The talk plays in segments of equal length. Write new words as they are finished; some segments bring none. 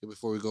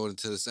before we go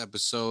into this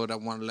episode, I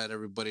want to let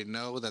everybody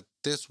know that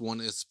this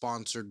one is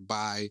sponsored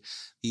by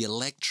the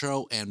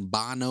Electro and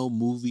Bono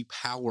Movie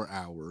Power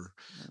Hour.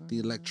 The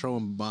Electro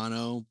and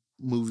Bono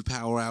Movie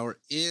Power Hour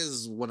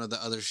is one of the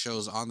other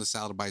shows on the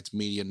Salad Bites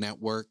Media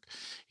Network.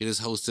 It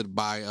is hosted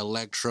by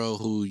Electro,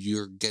 who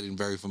you're getting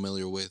very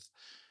familiar with,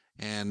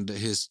 and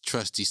his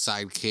trusty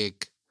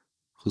sidekick,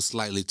 who's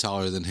slightly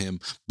taller than him,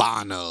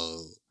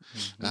 Bono.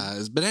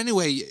 But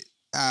anyway,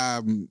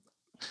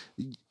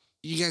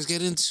 you guys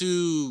get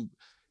into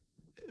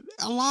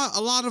a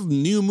lot of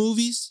new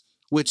movies,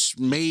 which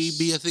may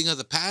be a thing of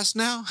the past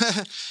now.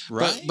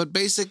 Right. But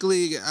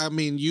basically, I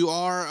mean, you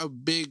are a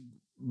big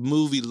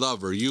movie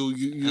lover. You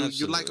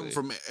like them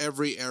from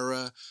every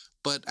era.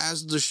 But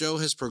as the show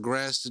has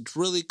progressed, it's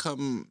really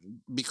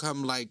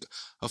become like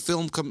a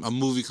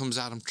movie comes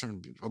out.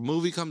 A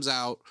movie comes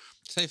out.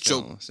 Say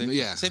film. Say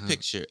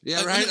picture.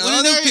 Yeah, right.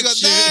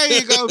 There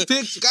you go.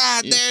 Picture.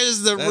 God,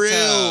 there's the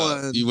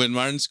real one. When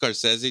Martin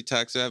Scorsese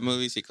talks about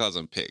movies, he calls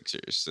them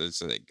pictures. So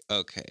it's like,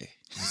 okay,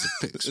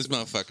 this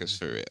motherfucker's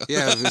for real.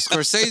 Yeah,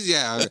 Scorsese.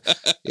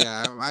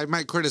 Yeah. I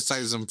might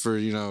criticize him for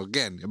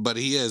again, but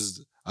he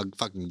is a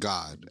fucking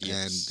god.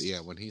 Yes. And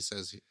yeah, when he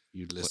says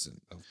you listen,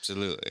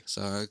 Absolutely.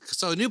 So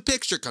a new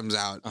picture comes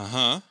out.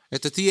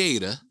 At the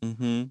theater.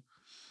 Mm-hmm.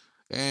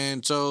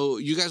 And so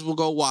you guys will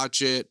go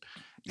watch it.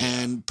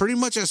 And pretty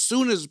much as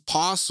soon as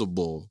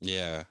possible,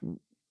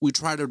 we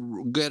try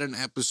to get an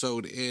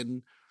episode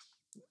in.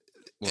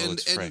 Well,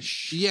 it's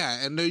fresh.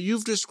 Yeah, and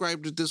you've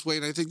described it this way,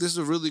 and I think this is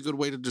a really good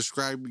way to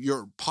describe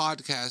your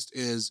podcast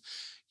is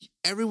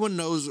everyone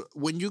knows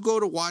when you go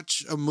to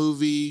watch a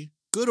movie,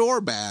 good or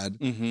bad,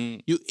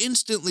 you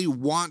instantly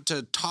want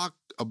to talk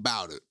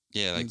about it.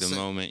 Yeah, like the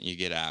moment you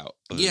get out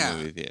of the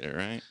movie theater,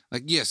 right?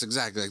 Like, yes,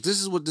 exactly. Like, this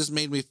is what this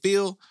made me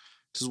feel.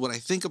 This is what I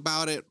think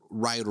about it,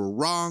 right or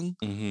wrong.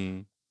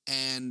 Mm-hmm.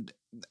 And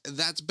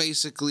that's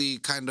basically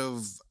kind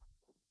of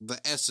the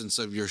essence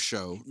of your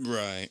show.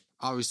 Right.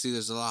 Obviously,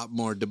 there's a lot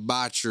more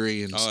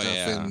debauchery and stuff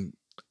in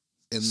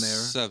there.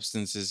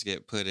 Substances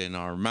get put in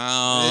our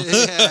mouth.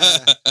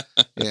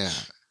 Yeah.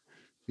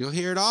 You'll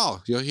hear it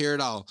all.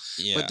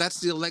 Yeah. But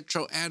that's the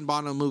Electro and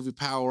Bono Movie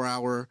Power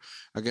Hour.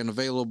 Again,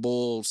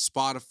 available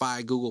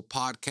Spotify, Google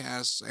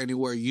Podcasts,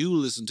 anywhere you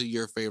listen to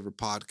your favorite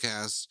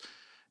podcasts.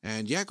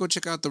 And yeah, go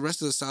check out the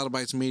rest of the Salad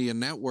Bites Media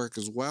Network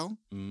as well.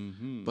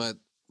 Mm-hmm. But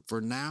for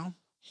now,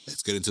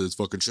 let's get into this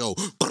fucking show.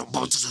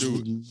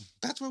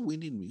 That's where we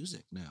need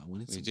music now.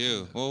 We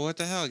do. Well, what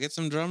the hell? Get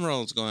some drum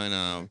rolls going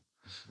on.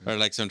 Or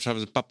like some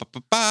trumpets, ba ba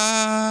ba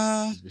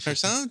ba, or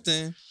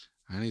something.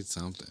 I need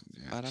something.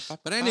 Yeah.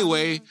 But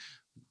anyway,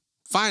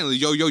 finally,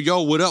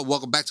 yo, what up?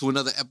 Welcome back to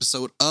another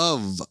episode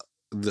of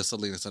the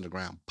Salinas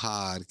Underground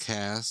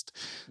podcast.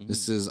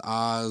 This is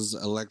Oz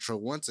Electro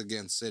once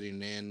again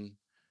sitting in.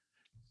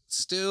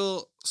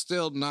 Still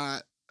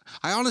not.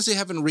 I honestly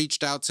haven't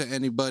reached out to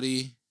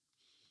anybody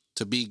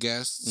to be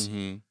guests.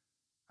 Mm-hmm.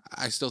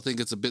 I still think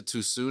it's a bit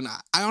too soon.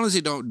 I honestly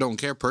don't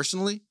care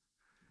personally.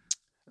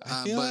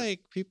 I feel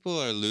like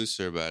people are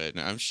looser about it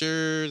now. I'm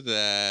sure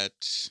that...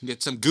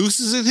 Get some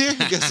gooses in here?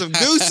 Get some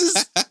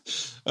gooses?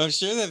 I'm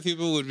sure that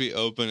people would be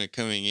open to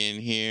coming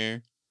in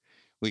here.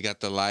 We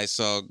got the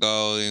Lysol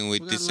going. We're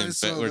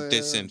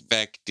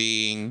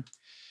disinfecting.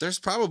 There's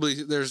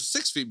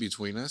 6 feet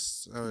between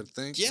us, I would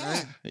think. Yeah.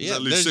 Right? Yeah.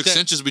 At least 6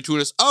 inches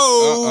between us.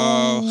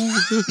 Oh!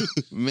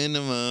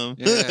 Minimum.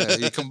 Yeah,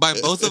 you combine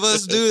both of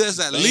us, dude, that's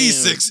at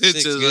least 6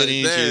 inches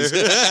right there.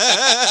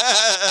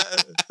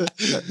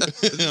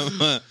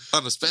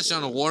 Especially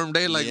on a warm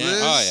day like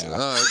this.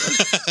 Oh,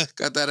 yeah.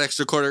 Got that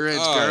extra quarter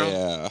inch, girl.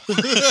 Yeah.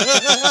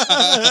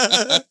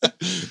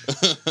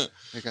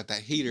 I got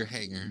that heater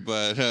hanger.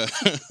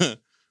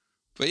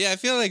 But yeah, I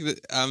feel like,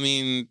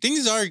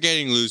 things are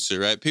getting looser,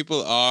 right?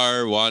 People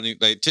are wanting,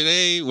 like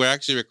today, we're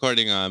actually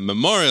recording on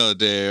Memorial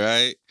Day,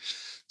 right?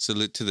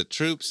 Salute to the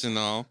troops and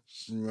all.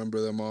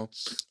 Remember them all.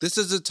 This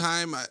is a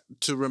time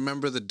to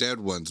remember the dead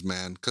ones,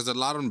 man. Because a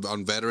lot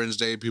on Veterans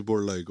Day, people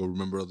are like,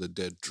 remember all the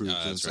dead troops.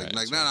 No, that's right.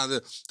 No,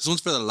 this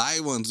one's for the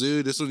live ones,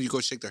 dude. This one, you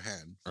go shake their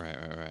hand. Right.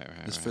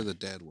 It's for the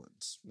dead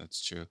ones.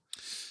 That's true.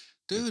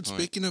 Dude,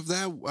 speaking of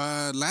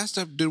that, last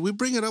time, did we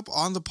bring it up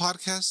on the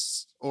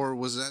podcast? Or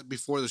was that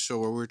before the show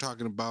where we were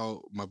talking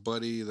about my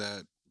buddy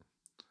that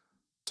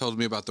told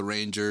me about the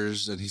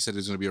Rangers and he said he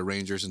was going to be a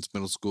Ranger since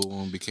middle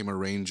school and became a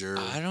Ranger?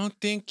 I don't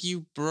think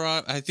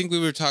I think we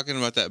were talking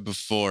about that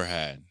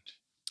beforehand.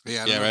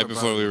 Yeah, right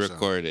before we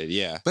recorded,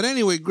 yeah. But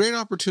anyway, great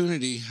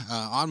opportunity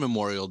on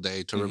Memorial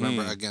Day to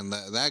remember, again,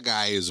 that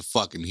guy is a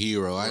fucking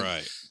hero.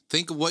 Right.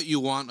 Think of what you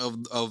want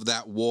of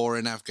that war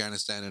in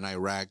Afghanistan and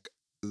Iraq.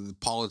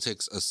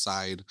 Politics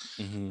aside,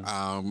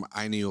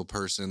 I knew a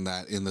person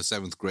that in the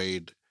 7th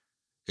grade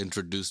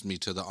introduced me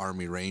to the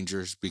Army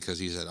Rangers because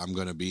he said, I'm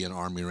going to be an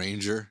Army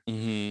Ranger.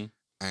 Mm-hmm.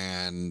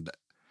 And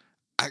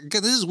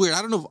this is weird.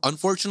 I don't know if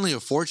unfortunately or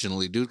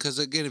fortunately, dude, because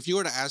again, if you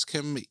were to ask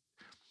him,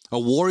 A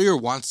warrior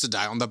wants to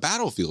die on the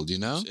battlefield, you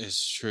know?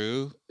 It's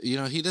true. You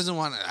know, he doesn't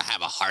want to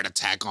have a heart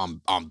attack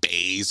on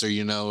base or,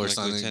 you know, or Like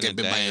something, Lieutenant get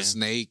bit by a Dan.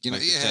 snake. You know,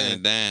 Like yeah.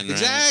 Lieutenant Dan, right?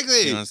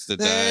 Exactly. He wants to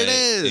There it die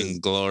is. in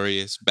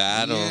glorious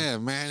battle. Yeah,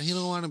 man. He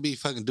don't want to be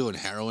fucking doing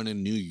heroin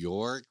in New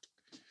York.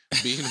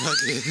 Being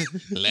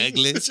fucking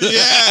Legless.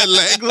 Yeah,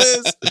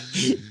 legless.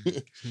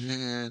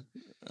 Man.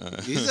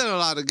 Uh, He's done a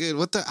lot of good.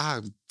 What the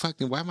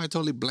fucking why am I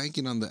totally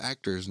blanking on the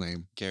actor's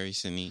name? Gary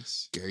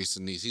Sinise. Gary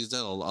Sinise. He's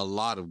done a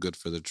lot of good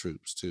for the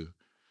troops too.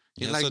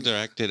 He He also like-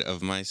 directed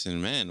Of Mice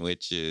and Men,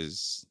 which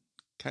is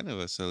kind of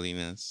a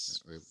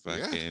Salinas Yeah,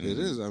 fucking it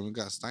is. I mean,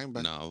 got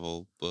Steinbeck.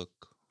 novel book.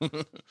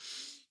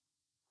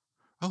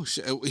 Oh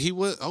shit, he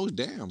was. Oh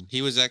damn,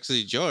 He was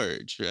actually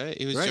George, right?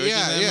 He was Right, George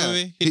yeah, in that yeah.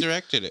 movie. He He-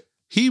 directed it.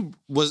 he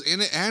was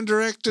in it and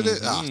directed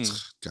it. Mhm.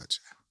 Oh, gotcha.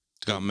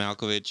 Got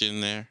Malkovich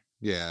in there.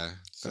 Yeah,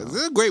 So- it's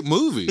a great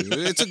movie.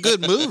 It's a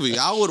good movie.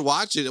 I would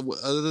watch it.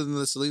 Other than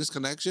the Salinas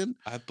Connection,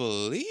 I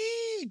believe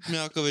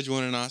Malkovich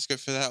won an Oscar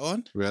for that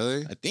one.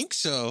 really, I think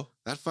so.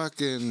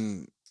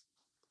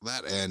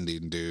 that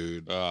ending,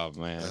 dude. Oh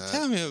man, Uh,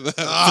 tell me about,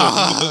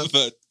 Ah.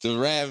 about the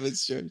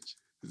Rabbits Church.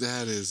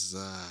 That is.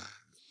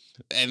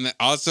 And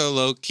also,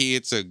 low key,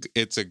 it's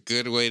a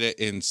good way to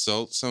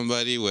insult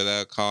somebody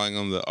without calling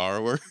them the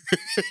R word.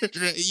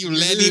 Right? You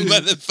Lenny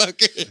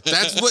motherfucker.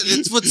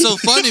 It's what's so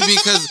funny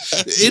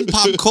because in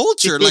pop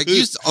culture, like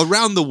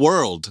around the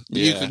world,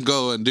 you Yeah. can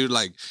go and do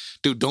like,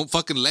 dude, don't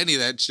fucking Lenny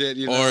that shit,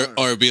 you know?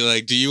 Or be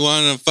like, do you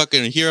want to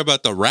fucking hear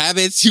about the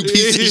rabbits, you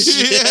piece of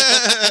shit?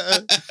 Yeah.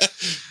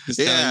 It's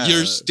Yeah. telling,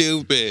 you're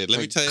stupid. Let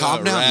me Like, tell you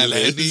calm about down,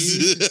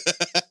 rabbits.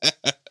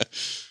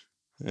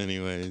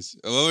 Anyways,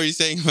 what were you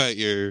saying about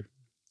your...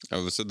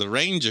 Oh, so the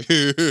Ranger,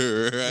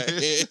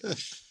 right?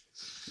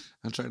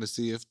 I'm trying to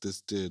see if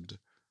this did.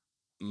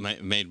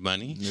 Made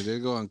money? It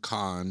did go on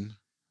Cannes.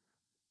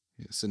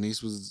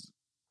 Sinise was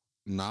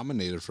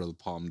nominated for the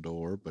Palme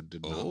d'Or, but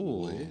did not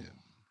win.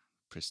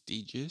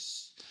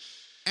 Prestigious.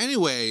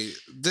 Anyway,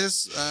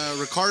 this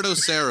Ricardo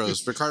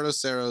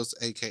Serros,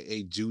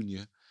 aka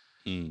Junior,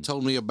 Mm.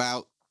 told me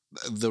about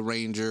the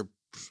Ranger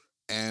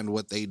and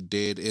what they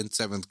did in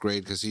 7th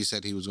grade because he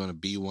said he was going to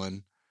be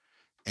one,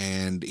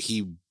 and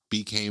he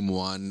became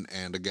one.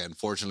 And again,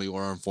 fortunately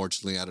or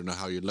unfortunately, I don't know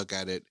how you look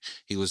at it,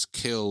 he was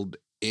killed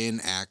in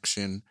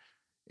action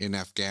in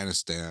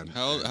Afghanistan.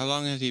 How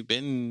long had he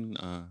been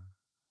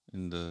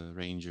in the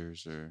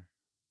Rangers or?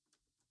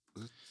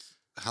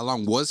 How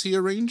long was he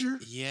a Ranger?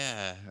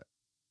 Yeah.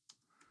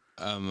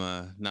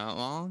 Not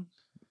long.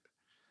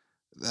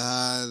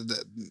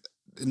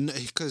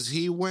 Because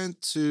he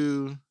went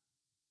to.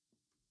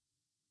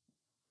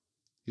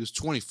 He was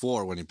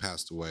 24 when he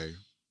passed away,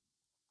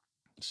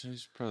 So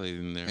he's probably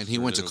in there. and for he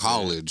a went to little bit.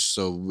 college.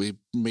 So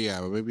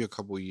maybe a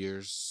couple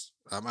years.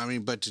 I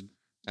mean, but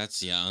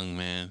That's young,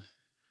 man.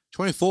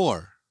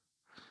 24.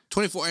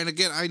 24. And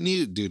again, I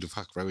knew, dude,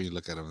 fuck, right when you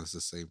look at him, it's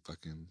the same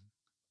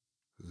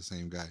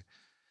guy.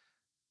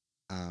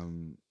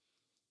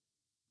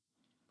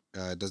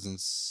 It doesn't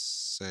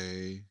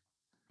say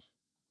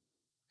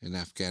in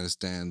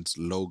Afghanistan's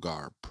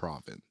Logar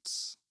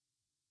province.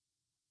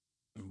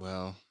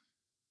 Well,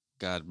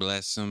 God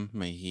bless him.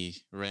 May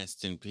he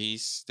rest in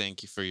peace.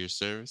 Thank you for your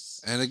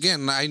service. And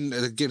again,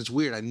 it's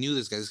weird. I knew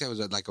this guy. This guy was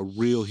like a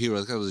real hero.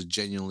 This guy was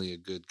genuinely a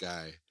good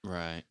guy.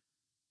 Right.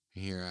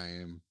 Here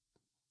I am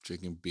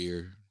drinking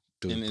beer,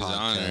 doing In his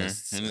honor.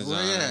 podcasts. In his Well,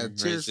 honor. yeah,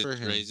 cheers raise for it,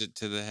 him. Raise it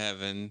to the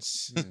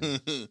heavens.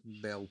 Yeah.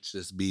 Belch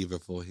this beaver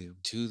for him.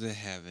 To the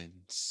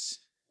heavens.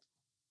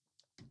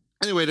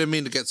 Anyway, I didn't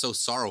mean to get so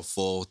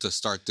sorrowful to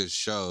start this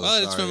show.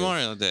 Oh, it's Sorry.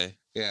 Memorial Day.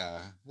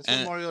 Yeah, it's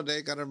And- Memorial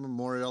Day. Got to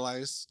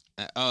memorialize.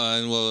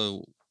 And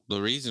well,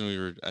 the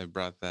reason I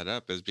brought that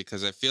up is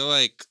because I feel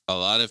like a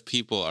lot of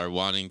people are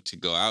wanting to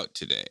go out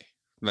today.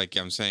 Like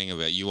I'm saying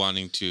about you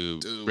wanting to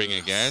Dude, bring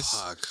a guest.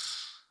 Fuck.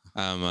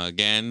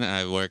 Again,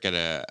 I work at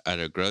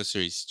a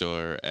grocery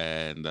store,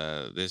 and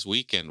this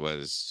weekend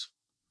was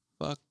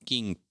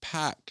fucking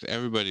packed.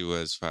 Everybody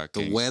was The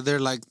fucking. weather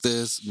like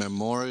this,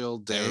 Memorial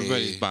Day.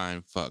 Everybody's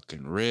buying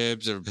fucking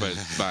ribs.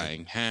 Everybody's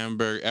buying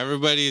hamburger.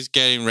 Everybody's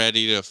getting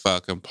ready to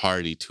fucking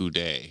party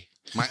today.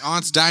 My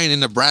aunt's dying in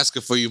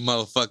Nebraska for you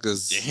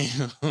motherfuckers.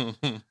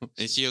 Damn.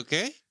 Is she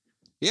okay?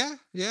 Yeah,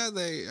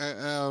 they,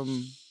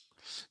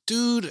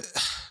 dude,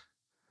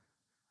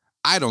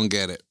 I don't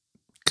get it.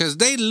 Because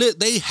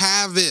they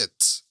have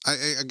it.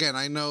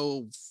 I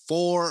know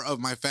 4 of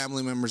my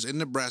family members in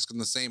Nebraska in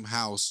the same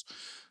house.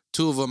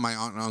 2 of them, my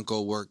aunt and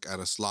uncle, work at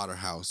a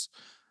slaughterhouse.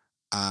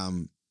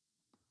 And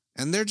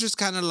they're just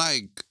kind of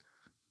like,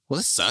 well,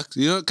 this sucks.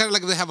 You know, kind of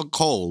like they have a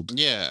cold.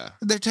 Yeah.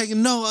 They're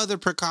taking no other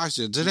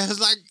precautions. And it's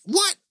like,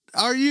 what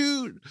are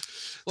you?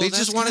 Well, They that's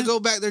just want to kinda- go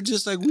back. They're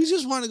just like, we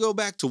just want to go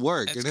back to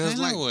work. That's And it was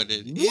kind of like, what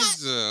it what?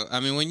 is. I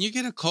mean, when you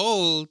get a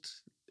cold,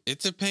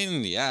 it's a pain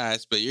in the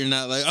ass, but you're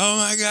not like, oh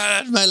my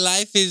God, my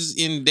life is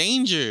in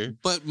danger.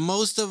 But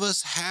most of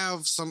us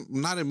have some,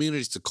 not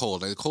immunities to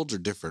cold. Like, colds are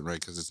different, right?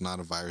 Because it's not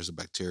a virus, a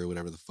bacteria,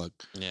 whatever the fuck.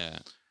 Yeah.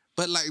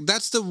 But like,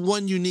 that's the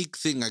one unique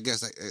thing, I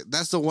guess.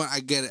 That's the one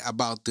I get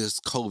about this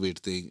COVID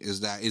thing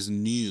is that it's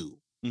new.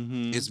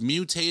 Mm-hmm. It's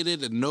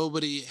mutated and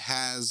nobody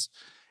has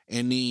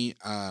any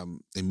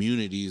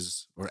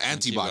immunities or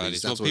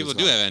antibodies. That's well, what people it's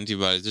do called. have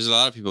antibodies. There's a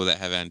lot of people that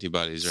have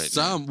antibodies right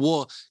now.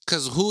 Well,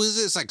 because who is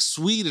it? It's like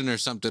Sweden or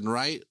something,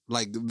 right?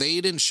 Like they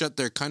didn't shut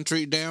their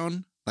country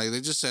down. Like they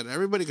just said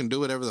everybody can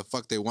do whatever the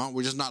fuck they want.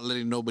 We're just not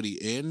letting nobody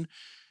in,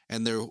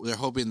 and they're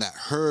hoping that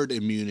herd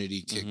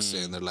immunity kicks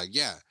in. They're like,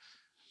 yeah,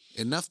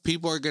 enough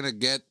people are gonna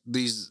get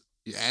these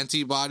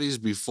antibodies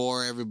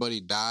before everybody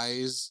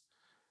dies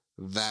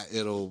that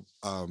it'll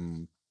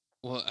Well,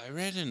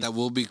 that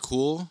will be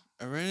cool.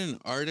 I read an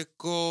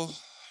article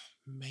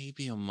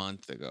maybe a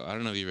month ago. I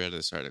don't know if you read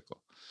this article.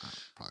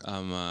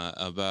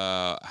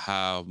 About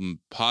how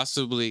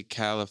possibly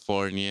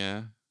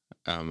California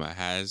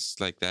has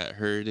like that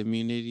herd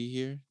immunity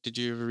here. Did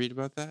you ever read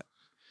about that?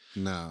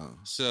 No.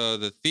 So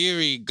the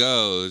theory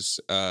goes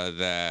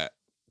that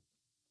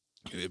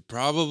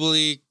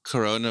probably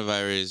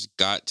coronavirus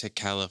got to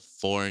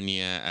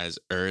California as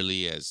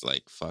early as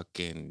like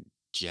fucking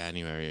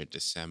January or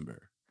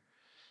December.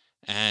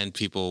 And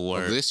people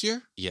were this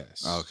year?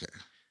 Yes. Oh, okay.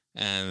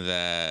 And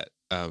that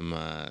I don't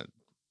know.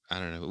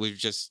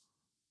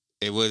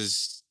 It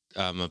was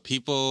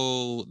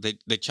people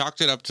they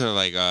chalked it up to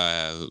like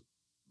a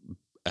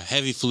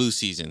heavy flu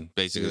season.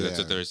 Basically, that's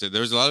what they were saying. There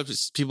was a lot of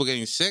people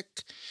getting sick,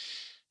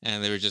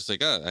 and they were just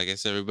like, "Oh, I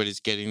guess everybody's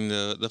getting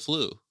the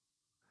flu."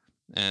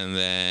 And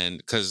then,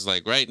 because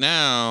like right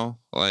now,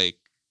 like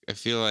I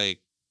feel like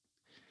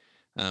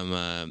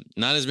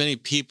not as many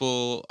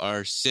people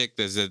are sick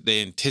as that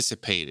they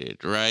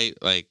anticipated, right?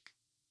 Like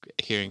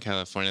here in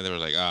California, they were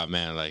like, "Oh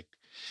man, like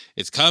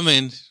it's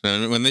coming."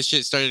 When this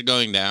shit started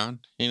going down,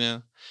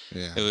 it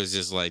was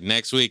just like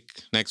next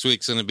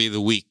week's gonna be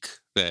the week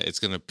that it's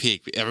gonna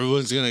peak.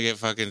 Everyone's gonna get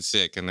fucking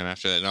sick, and then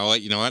after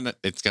that, you know what?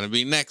 It's gonna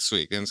be next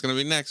week, and it's gonna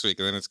be next week,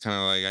 and then it's kind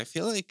of like I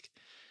feel like.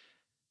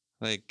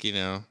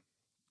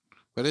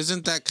 But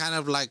isn't that kind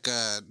of like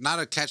not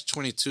a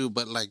catch-22,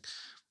 but like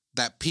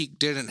that peak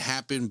didn't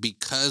happen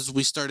because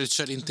we started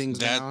shutting things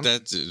down?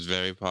 That's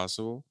very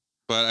possible.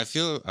 But I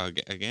feel,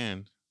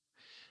 again,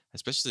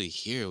 especially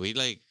here, we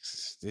like,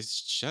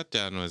 this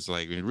shutdown was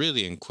like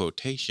really in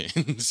quotations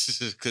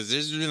because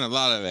there's been a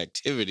lot of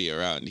activity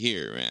around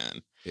here,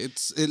 man.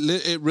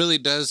 It really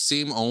does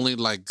seem only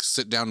like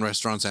sit-down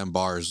restaurants and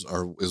bars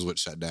is what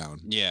shut down.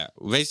 Yeah,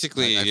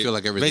 basically, I feel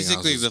like everything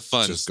basically else the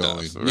fun just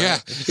stuff. Going.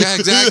 Right? Yeah,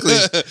 exactly,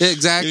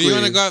 exactly. If you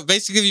want to go out,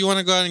 basically, if you want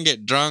to go out and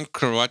get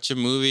drunk or watch a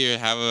movie or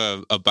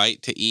have a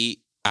bite to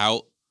eat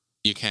out,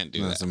 you can't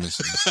do that. That's a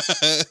mission.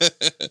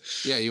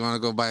 Yeah, you want to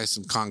go buy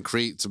some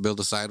concrete to build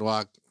a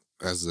sidewalk?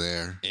 That's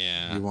there.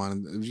 Yeah, you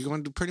want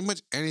to do pretty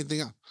much anything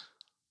else.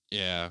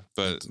 Yeah,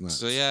 but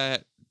so yeah.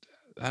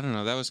 I don't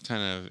know. That was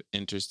kind of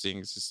interesting.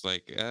 It's just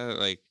like,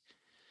 it's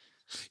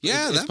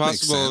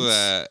possible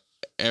that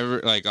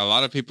a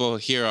lot of people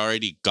here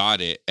already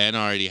got it and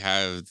already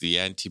have the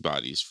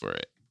antibodies for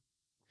it.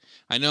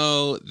 I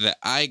know that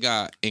I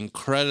got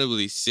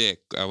incredibly sick.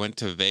 I went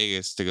to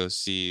Vegas to go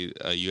see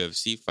a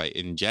UFC fight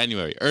in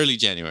January, early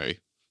January.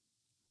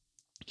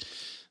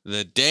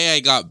 The day I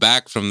got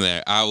back from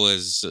there, I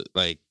was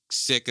like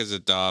sick as a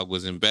dog,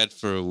 was in bed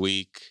for a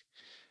week.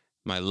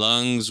 My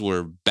lungs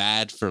were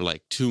bad for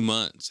like 2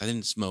 months. I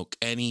didn't smoke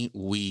any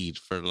weed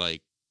for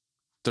like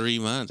 3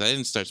 months. I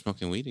didn't start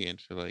smoking weed again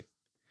for like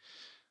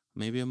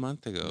maybe a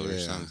month ago or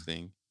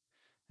something.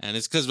 And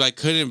it's because I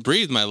couldn't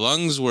breathe. My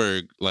lungs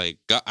were like,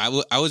 I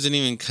wasn't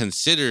even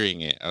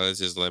considering it. I was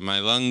just like, my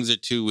lungs are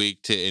too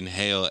weak to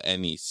inhale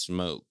any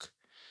smoke.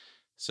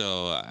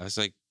 So I was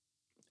like,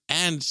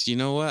 and you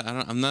know what?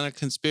 I'm not a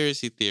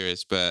conspiracy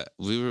theorist, but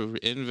we were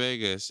in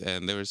Vegas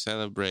and they were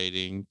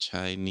celebrating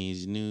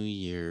Chinese New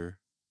Year.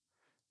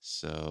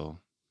 So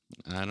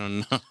I don't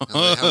know. And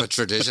they have a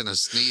tradition of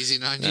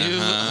sneezing on you.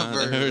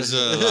 There's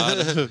a lot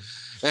of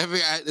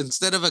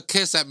instead of a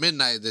kiss at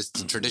midnight, this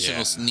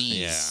traditional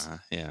sneeze.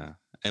 Yeah.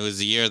 It was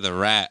the year of the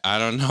rat. I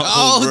don't know,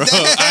 bro.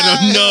 Damn. I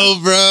don't know,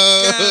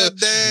 bro. God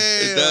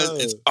damn.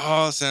 It's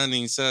all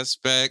sounding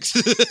suspect.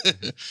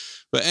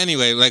 But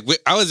anyway, like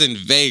I was in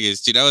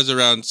Vegas, dude. I was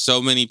around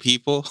so many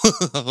people.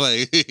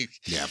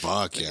 Yeah,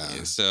 fuck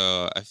yeah.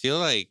 So I feel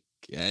like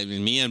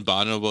me and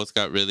Bono both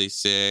got really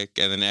sick,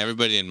 and then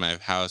everybody in my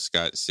house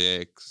got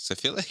sick. So I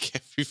feel like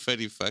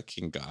everybody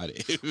fucking got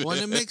it. Well,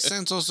 and it makes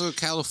sense. Also,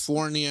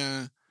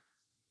 California,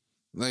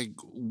 like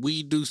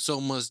we do so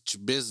much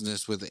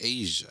business with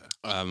Asia.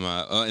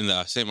 In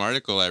the same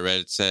article I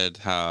read, it said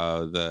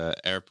how the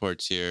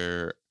airports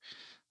here,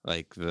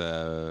 like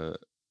the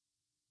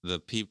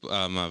people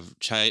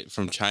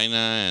from China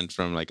and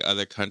from like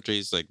other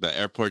countries, like the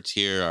airports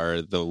here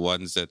are the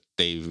ones that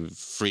they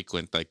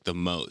frequent like the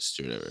most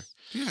or whatever.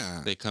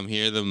 Yeah. They come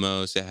here the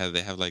most. They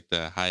have like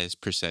the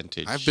highest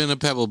percentage. I've been to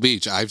Pebble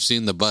Beach. I've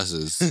seen the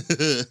buses.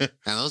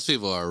 And those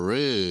people are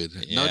rude.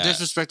 No Yeah.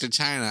 disrespect to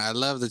China. I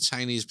love the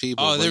Chinese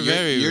people. Oh, but they're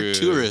very your rude.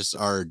 tourists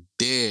are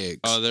dicks.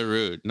 Oh, they're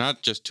rude.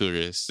 Not just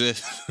tourists,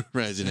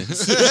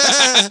 residents.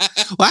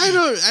 Well,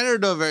 I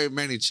don't know very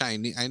many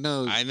Chinese. I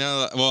know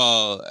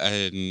Well,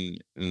 I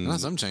know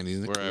some Chinese.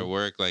 They're where I cool.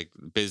 work, like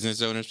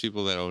business owners,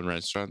 people that own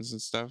restaurants and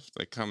stuff,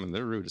 they come and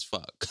they're rude as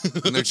fuck.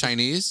 And they're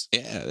Chinese?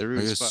 Yeah, they're Are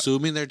rude you as fuck.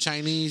 assuming they're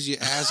Chinese, you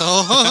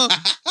asshole?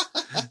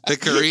 The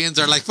Koreans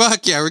are like,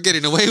 fuck yeah, we're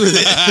getting away with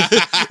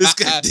it. This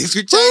guy thinks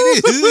we're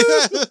Chinese.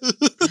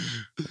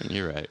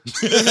 You're right.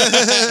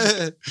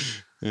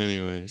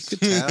 Anyways. You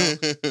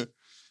could tell.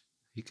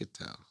 You could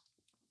tell.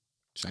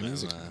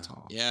 Chinese are kind of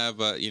tall. Yeah,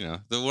 but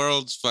the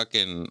world's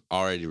fucking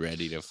already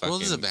ready to fucking Well,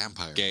 this is a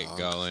vampire. get dog.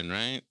 going,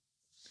 right?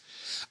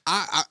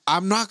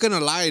 I'm not gonna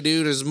lie,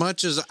 dude. As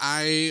much as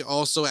I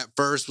also at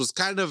first was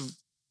kind of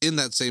in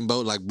that same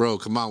boat, like, bro,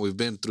 come on, we've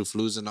been through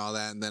flus and all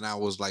that, and then I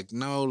was like,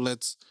 no,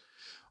 let's.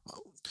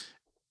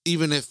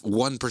 Even if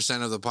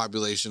 1% of the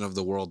population of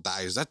the world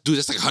dies,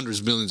 that's like hundreds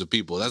of millions of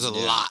people. That's a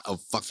lot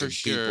of fucking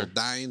people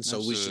dying.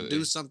 So we should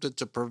do something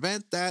to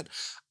prevent that.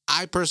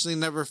 I personally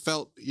never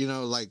felt,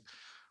 like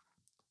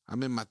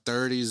I'm in my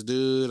 30s,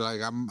 dude. Like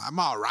I'm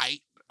all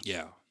right.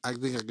 Yeah. I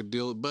think I could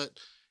deal it, but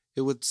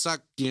it would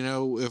suck,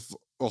 if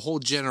a whole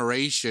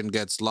generation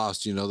gets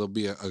lost, there'll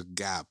be a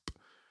gap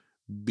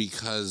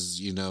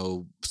because,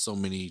 so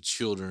many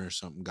children or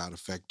something got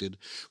affected.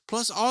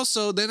 Plus,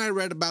 also, then I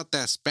read about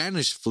that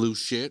Spanish flu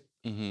shit,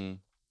 Mm-hmm.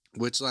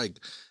 which, like,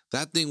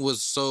 that thing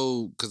was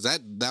so, because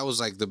that was,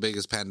 like, the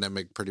biggest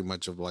pandemic pretty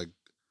much of, like,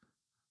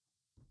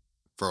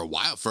 for a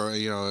while,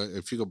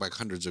 if you go back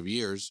hundreds of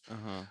years.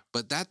 Uh-huh.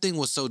 But that thing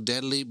was so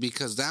deadly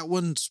because that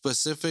one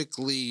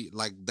specifically,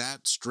 like,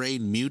 that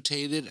strain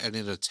mutated and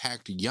it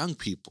attacked young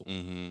people.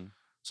 Mm-hmm.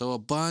 So a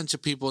bunch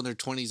of people in their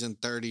 20s and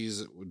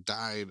 30s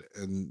died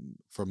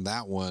from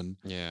that one.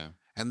 Yeah.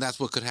 And that's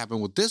what could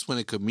happen with this one.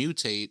 It could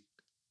mutate,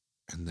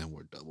 and then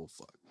we're double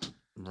fucked.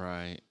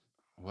 Right.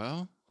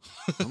 Well,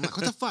 I'm like,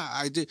 what the fuck?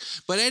 I did.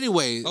 But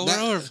anyway.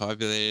 we're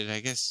overpopulated. I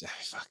guess,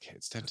 fuck it.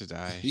 It's time to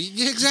die.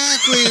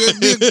 Exactly.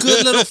 It'd be a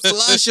good little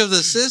flush of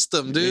the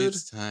system, dude.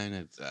 It's time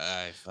to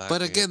die. Fuck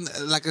But it. again,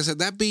 like I said,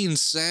 that being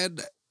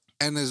said,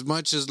 and as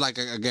much as, like,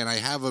 again, I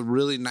have a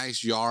really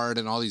nice yard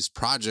and all these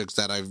projects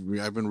that I've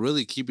been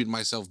really keeping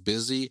myself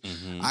busy,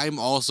 Mhm. I'm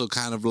also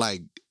kind of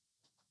like,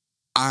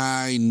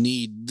 I'm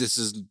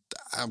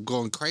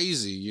going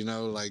crazy,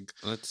 like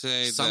Let's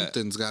say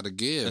something's got to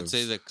give. Let's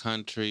say the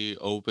country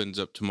opens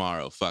up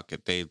tomorrow. Fuck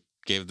it. They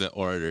gave the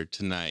order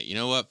tonight. You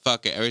know what?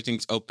 Fuck it.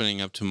 Everything's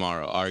opening up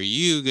tomorrow. Are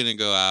you going to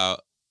go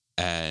out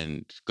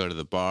and go to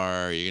the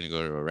bar? Are you going to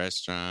go to a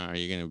restaurant? Are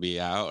you going to be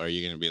out? Or are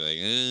you going to be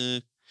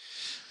like,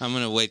 I'm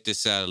going to wait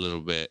this out a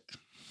little bit?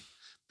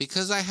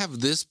 Because I have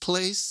this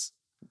place,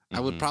 I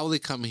would Mhm. probably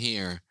come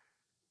here.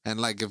 And,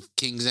 like, if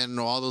King's End and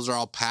all those are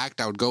all packed,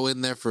 I would go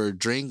in there for a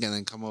drink and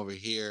then come over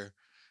here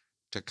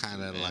to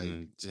kind of, like,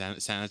 And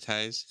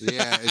sanitize.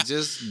 yeah, it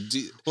just...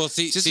 Well,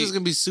 see, It's just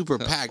gonna be super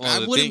packed. well, I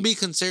the wouldn't thing- be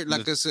concerned.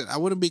 Like I said, I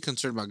wouldn't be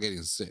concerned about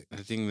getting sick.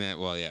 the thing that,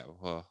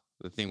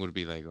 the thing would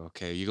be like,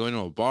 okay, you go into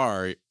a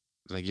bar,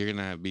 like you're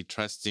gonna be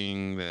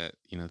trusting that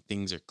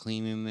things are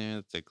clean in there,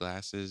 that the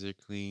glasses are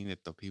clean,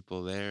 that the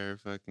people there are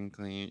fucking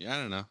clean. I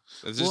don't know.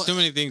 There's just too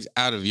many things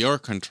out of your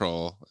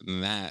control in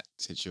that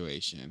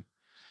situation.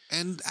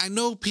 And I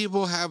know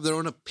people have their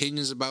own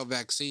opinions about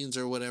vaccines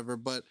or whatever,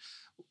 but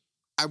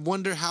I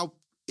wonder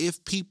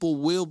if people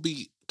will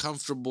be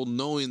comfortable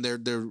knowing they're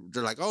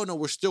like, oh no,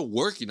 we're still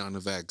working on a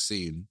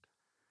vaccine.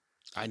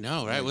 I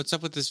know, right? Like- What's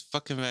up with this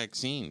fucking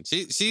vaccine?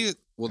 See.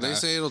 Well, they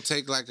say it'll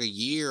take like a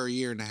year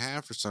and a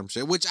half or some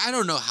shit, which I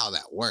don't know how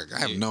that works. I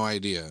have no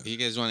idea. If you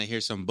guys want to hear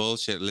some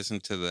bullshit, listen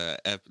to the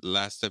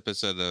last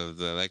episode of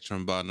the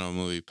Electron Bono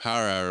movie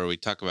Power Hour. We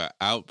talk about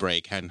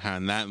Outbreak and how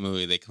in that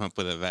movie they come up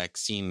with a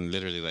vaccine in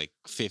literally like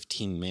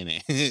 15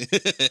 minutes.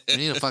 We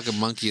need a fucking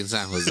monkey in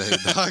San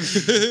Jose, dog.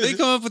 They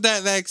come up with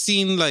that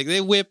vaccine, like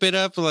they whip it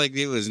up like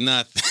it was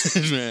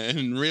nothing, man.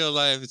 In real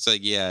life, it's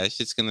like, yeah, it's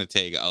just gonna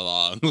take a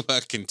long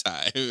fucking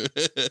time. Yeah,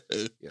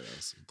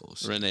 that's some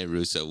bullshit. Rene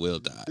Russo will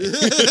die.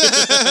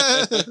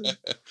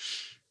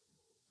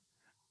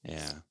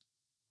 Yeah.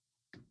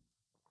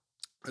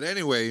 But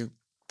anyway,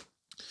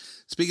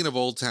 speaking of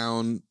Old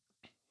Town,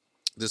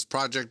 this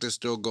project is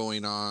still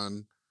going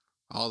on.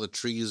 All the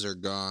trees are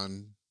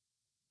gone.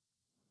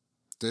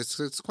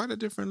 It's quite a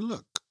different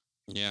look.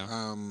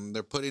 Yeah.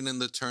 They're putting in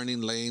the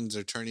turning lanes.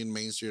 They're turning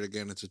Main Street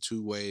again into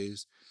 2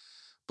 ways.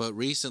 But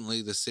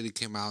recently, the city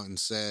came out and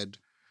said,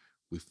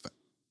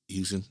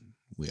 Houston,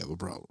 we have a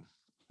problem.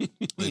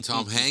 They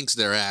Tom Hanks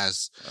their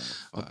ass.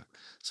 Oh, fuck.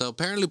 So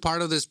apparently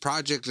part of this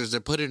project is they're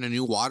putting a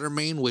new water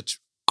main, which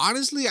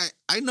honestly,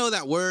 I know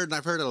that word and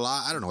I've heard it a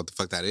lot. I don't know what the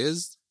fuck that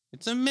is.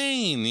 It's a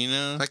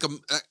Maine, Like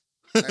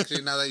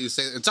actually, now that you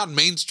say it, it's on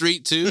Main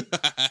Street too.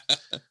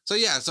 So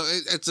yeah, so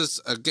it's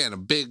just, again, a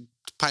big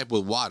pipe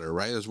with water,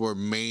 right? That's where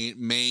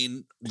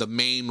the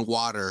main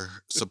water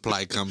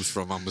supply comes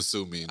from, I'm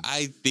assuming.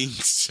 I think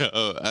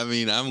so. I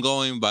mean, I'm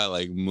going by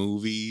like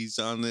movies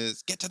on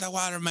this. Get to the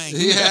water main.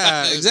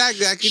 Yeah,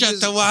 exactly. I could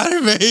Shut the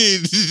water main.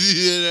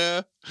 You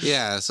know.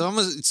 Yeah.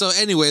 So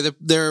anyway,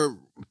 they're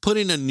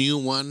putting a new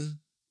one,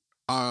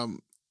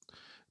 down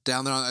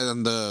there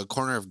on the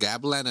corner of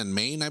Gabland and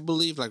Maine, I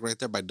believe, like right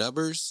there by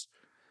Dubbers.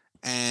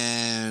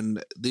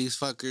 And these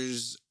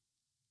fuckers,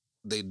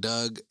 they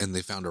dug and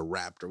they found a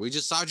raptor. We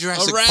just saw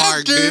Jurassic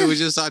Park, dude. We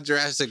just saw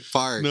Jurassic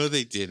Park. No,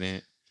 they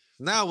didn't.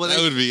 No, well, that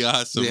would be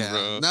awesome,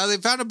 bro. No, they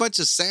found a bunch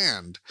of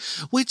sand,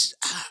 which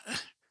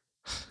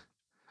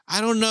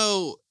I don't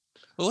know.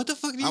 Well, what the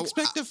fuck do you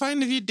expect to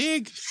find if you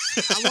dig?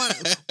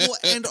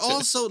 And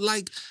also,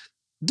 like,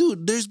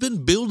 dude, there's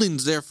been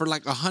buildings there for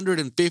like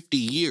 150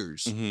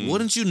 years. Mm-hmm.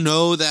 Wouldn't you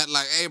know that,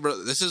 like, hey,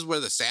 bro, this is where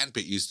the sand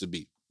pit used to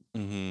be?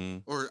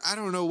 Mm-hmm. Or I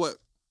don't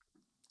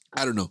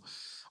know.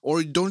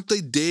 Or don't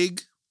they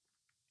dig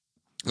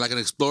like an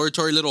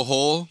exploratory little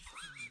hole?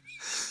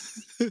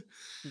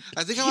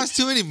 I think I watched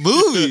too many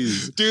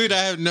movies. Dude,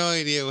 I have no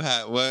idea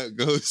what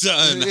goes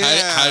on.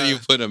 Yeah. How do you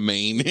put a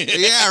main?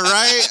 Yeah,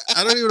 right?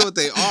 I don't even know what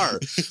they are.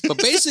 But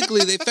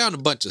basically, they found a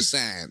bunch of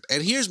sand.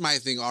 And here's my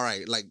thing. All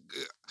right, like,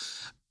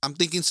 I'm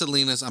thinking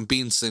Salinas. I'm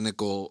being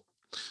cynical.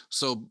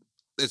 So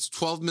it's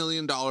 $12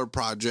 million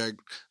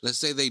project. Let's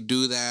say they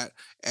do that.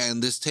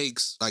 And this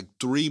takes like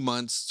 3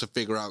 months to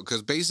figure out.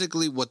 Because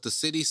basically what the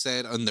city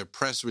said on their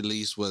press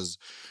release was,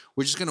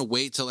 we're just going to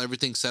wait till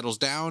everything settles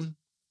down.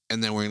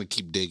 And then we're going to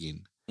keep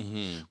digging.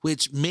 Mm-hmm.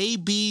 Which may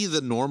be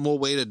the normal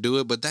way to do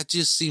it. But that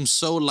just seems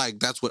so like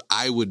that's what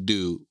I would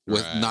do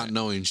with not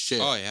knowing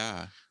shit. Oh,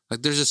 yeah.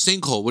 Like, there's a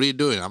sinkhole. What are you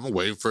doing? I'm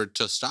waiting for it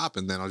to stop,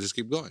 and then I'll just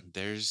keep going.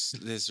 There's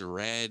this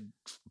red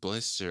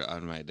blister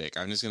on my dick.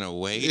 I'm just going to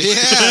wait.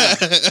 Yeah.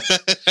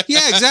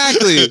 Yeah,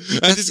 exactly.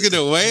 I'm just going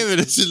to wait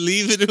and just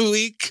leave it a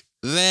week.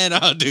 Then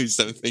I'll do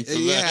something.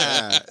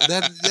 Yeah.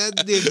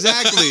 That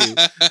exactly.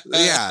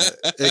 Yeah.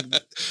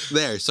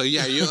 There. So,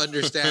 yeah, you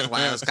understand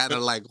why I was kind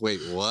of like,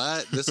 wait,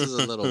 what? This is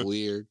a little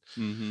weird.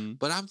 Mm-hmm.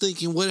 But I'm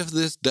thinking, what if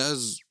this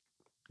does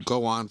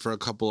go on for a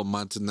couple of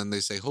months, and then they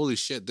say, holy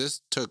shit,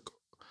 this took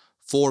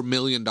 $4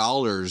 million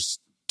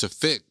to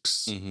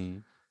fix. Mm-hmm.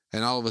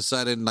 And all of a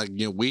sudden, like,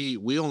 you know,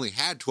 we only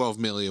had 12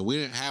 million. We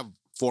didn't have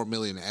 4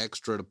 million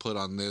extra to put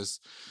on this.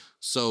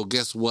 So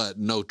guess what?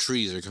 No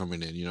trees are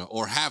coming in, you know,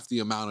 or half the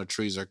amount of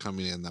trees are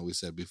coming in that we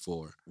said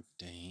before.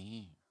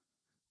 Damn.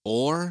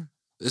 Or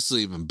this is an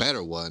even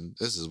better one.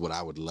 This is what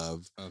I would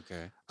love.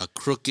 Okay. A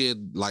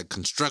crooked, like,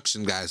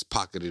 construction guy's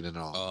pocketing it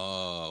all.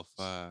 Oh,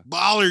 fuck.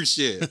 Baller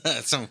shit.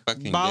 That's some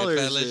fucking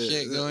Goodfellas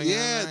shit going on.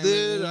 Yeah,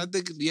 dude. I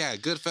think,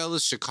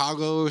 Goodfellas,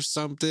 Chicago or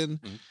something.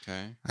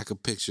 Okay. I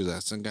could picture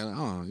that. Some guy,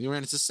 oh, you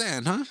ran into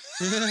sand, huh?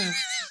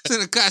 It's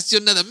going to cost you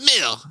another $1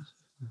 million.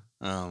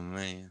 Oh,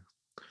 man.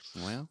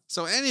 Well.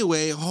 So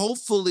anyway,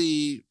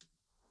 hopefully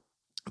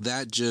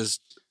that just,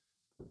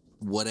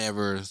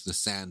 whatever, the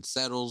sand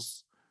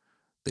settles.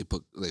 They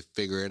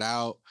figure it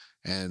out,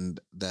 and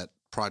that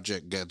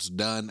project gets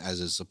done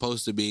as it's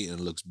supposed to be, and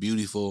it looks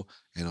beautiful,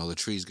 and all the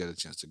trees get a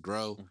chance to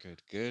grow.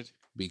 Good.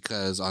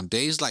 Because on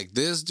days like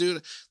this,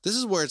 dude, this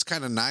is where it's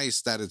kind of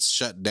nice that it's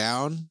shut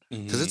down,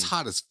 because it's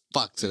hot as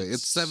fuck today.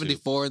 It's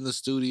 74 in the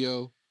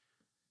studio.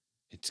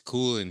 It's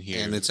cool in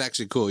here. And it's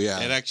actually cool,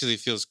 yeah. It actually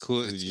feels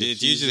cool. It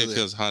usually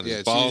feels hot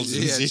as balls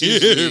in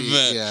here.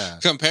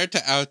 But compared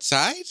to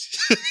outside?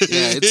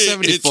 Yeah, it's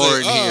 74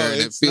 in here,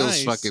 and it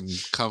feels fucking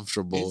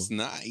comfortable. It's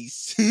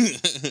nice.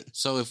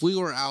 So if we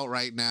were out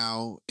right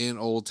now in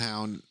Old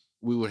Town,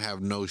 we would have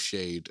no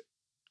shade.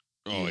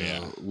 Oh,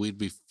 yeah. We'd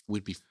be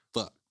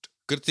fucked.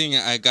 Good thing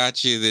I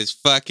got you this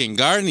fucking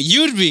garden.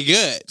 You'd be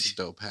good.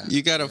 Dope hat.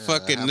 You got a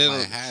fucking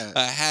little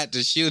hat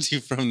to shield you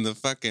from the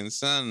fucking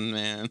sun,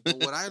 man. But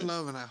what I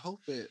love, and I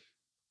hope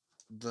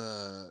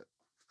a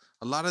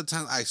lot of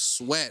times I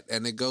sweat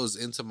and it goes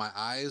into my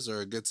eyes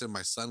or it gets in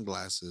my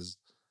sunglasses.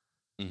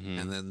 Mm-hmm.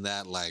 And then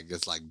that, like,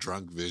 it's like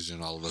drunk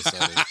vision all of a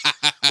sudden.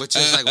 Which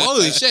is like,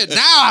 holy shit,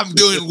 now I'm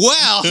doing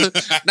well.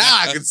 Now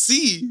I can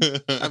see.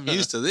 I'm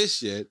used to this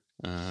shit.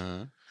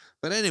 Uh-huh.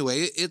 But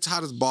anyway, it's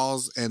hot as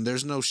balls, and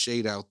there's no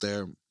shade out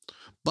there.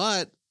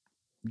 But,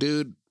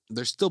 dude,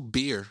 there's still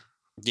beer.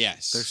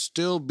 Yes. There's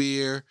still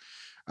beer.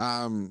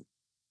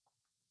 Bolis.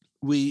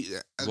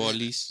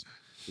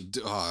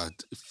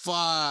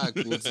 Fuck.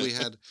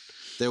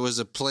 There was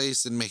a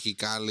place in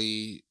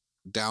Mexicali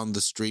down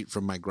the street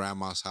from my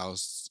grandma's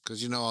house.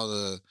 Because, you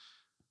know,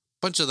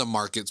 bunch of the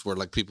markets were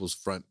like people's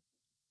front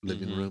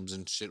living rooms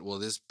and shit. Well,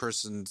 this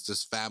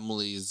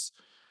family's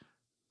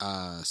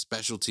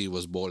specialty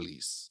was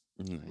bolis.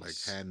 Nice. Like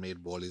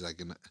handmade bolis,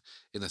 like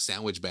in a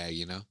sandwich bag,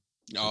 you know?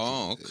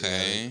 Oh,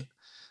 okay. Yeah,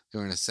 they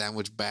were in a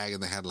sandwich bag,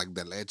 and they had like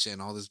the leche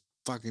and all this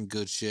fucking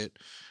good shit.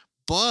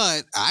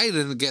 But I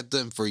didn't get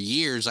them for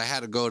years. I had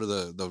to go to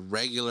the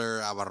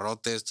regular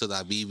Abarrotes, to the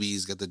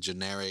Abibis, get the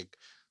generic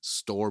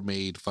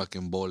store-made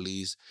fucking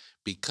bolis,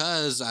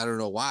 because I don't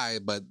know why,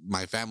 but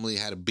my family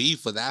had a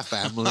beef with that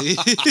family.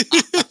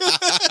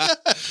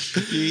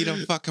 You eat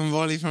a fucking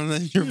volley from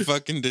them, you're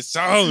fucking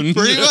disowned.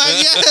 Pretty much,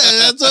 yeah,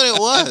 that's what it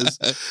was.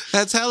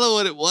 That's hella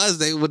what it was.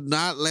 They would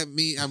not let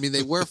me. I mean,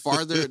 they were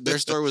farther. Their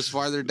store was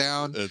farther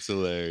down. That's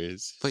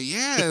hilarious. But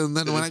yeah, and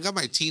then when I got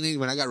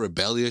when I got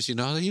rebellious, you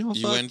know, You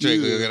fuck went to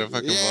you. go get a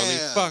fucking volley.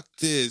 Fuck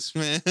this,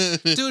 man.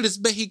 Dude, it's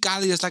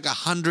Mexicali. It's like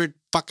 100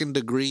 fucking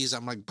degrees.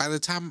 I'm like, by the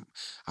time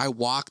I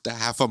walked a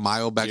half a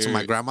mile back to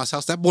my grandma's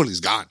house, that bully's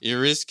gone.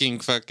 You're risking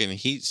fucking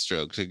heat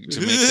stroke to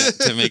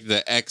make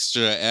the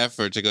extra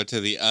effort to go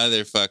to the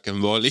other fucking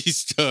volley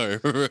store.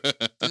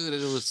 Dude,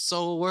 it was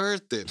so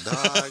worth it,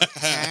 dog.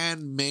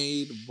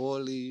 Handmade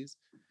bullies.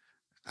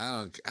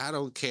 I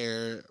don't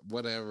care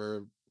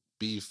whatever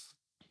beef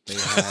they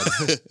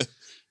had.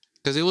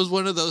 Because it was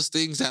one of those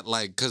things that,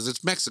 like, because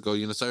it's Mexico,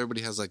 you know, so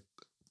everybody has like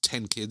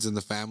 10 kids in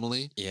the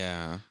family.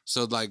 Yeah.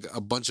 So like a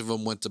bunch of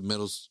them went to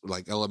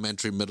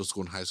elementary, middle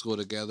school, and high school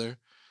together.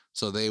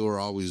 So they were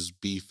always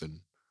beefing.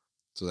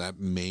 So that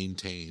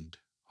maintained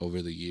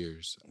over the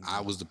years.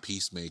 I was the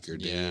peacemaker,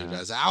 dude.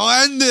 Yeah.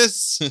 I'll end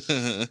this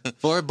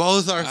for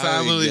both our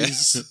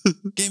families.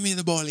 Give me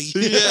the bully.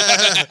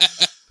 Yeah.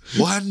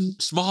 One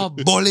small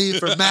bully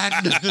for man.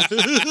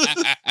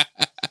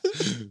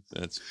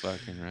 That's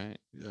fucking right.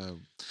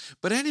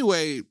 But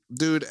anyway,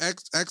 dude,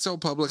 XL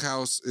Public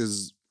House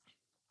is,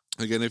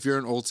 again, if you're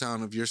in Old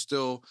Town, if you're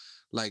still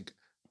like,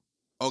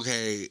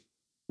 okay,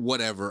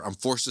 whatever, I'm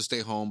forced to stay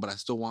home, but I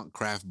still want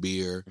craft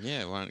beer.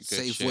 Yeah, want good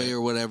Safeway shit.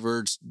 or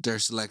whatever, their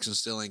selection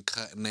still ain't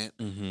cutting it.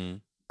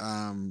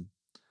 Mm-hmm.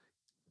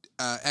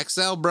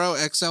 XL, bro,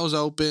 XL's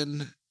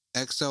open.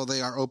 XL,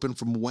 they are open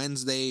from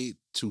Wednesday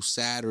to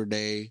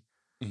Saturday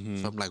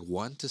from like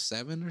 1 to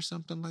 7 or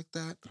something like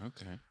that.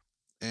 Okay.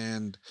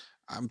 And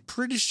I'm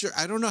pretty sure,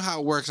 I don't know how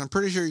it works. I'm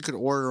pretty sure you could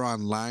order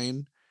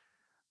online.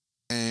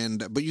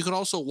 But you could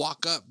also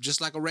walk up,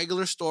 just like a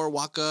regular store,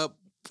 walk up,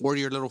 order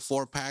your little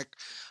 4-pack.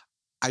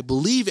 I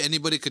believe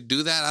anybody could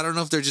do that. I don't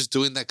know if they're just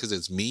doing that because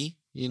it's me,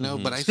 you know,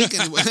 but I think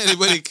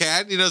anybody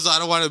can, you know, so I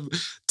don't want to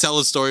tell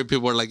a story.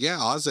 People are like,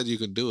 yeah, I said you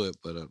can do it.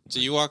 But so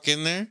you walk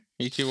in there?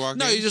 You can walk in?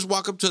 No, you just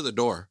walk up to the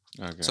door.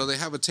 Okay. So they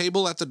have a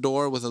table at the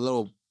door with a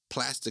little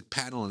plastic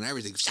panel and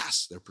everything.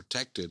 Yes, they're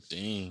protected.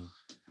 Dang.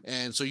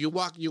 And so you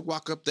walk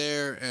up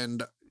there,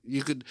 and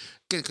you could,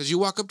 again, because you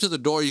walk up to the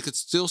door, you could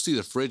still see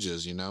the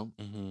fridges, you know?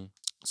 Mm-hmm.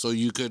 So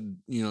you could,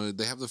 you know,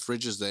 they have the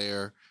fridges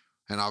there,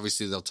 and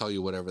obviously they'll tell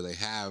you whatever they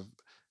have.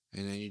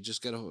 And then you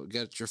just get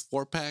your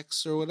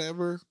 4-packs or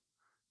whatever.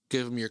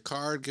 Give them your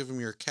card, give them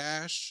your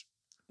cash.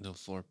 The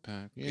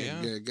 4-pack.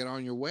 Yeah. Get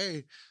on your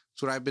way.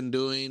 That's what I've been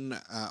doing.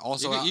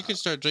 Also, you could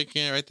start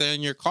drinking it right there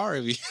in your car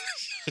if you.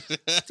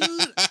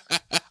 Dude,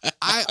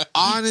 I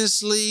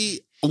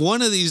honestly,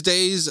 one of these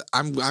days,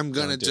 I'm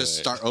gonna just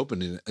start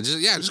opening it. I'm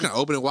just gonna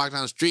open it, walk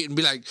down the street, and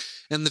be like,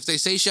 and if they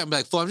say shit, I'm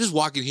like, fool, I'm just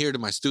walking here to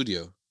my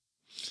studio.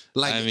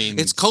 Like, I mean,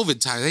 it's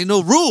COVID time. Ain't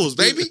no rules,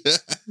 baby.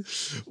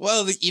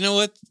 Well, you know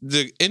what?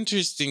 The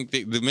interesting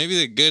thing, maybe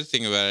the good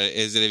thing about it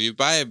is that if you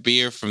buy a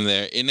beer from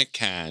there in a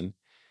can,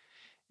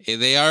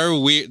 they are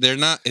weird. They're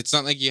not. It's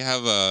not like you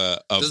have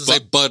a this is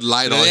like Bud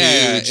Light on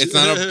huge. It's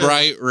not a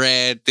bright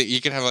red. You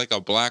could have like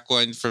a black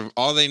one. For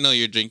all they know,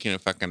 you're drinking a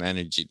fucking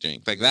energy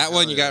drink. Like that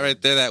one you got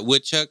right there, that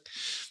woodchuck.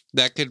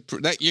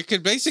 That you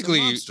could basically.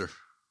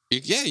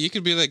 You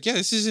could be like, yeah,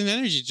 this is an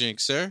energy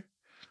drink, sir.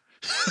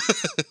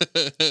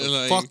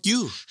 Like, fuck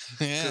you.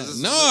 Yeah.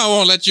 No, I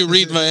won't let you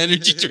read my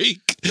energy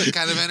drink. What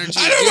kind of energy?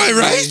 I know my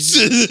rights.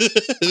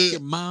 Your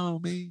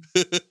mommy.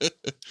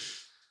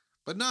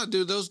 But no,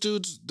 dude, those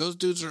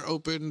dudes are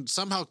open.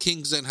 Somehow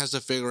Kingsden has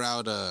to figure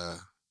out a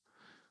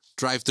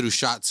drive-through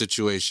shot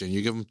situation.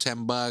 You give them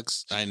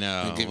 $10. I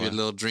know. They give you a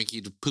little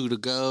drinky to poo to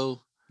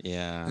go.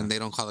 Yeah. And they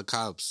don't call the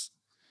cops.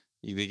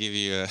 They give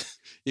you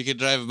you can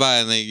drive by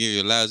and they give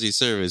you a lousy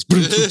service.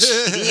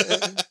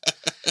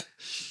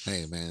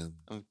 Hey, man.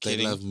 I'm kidding.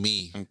 They love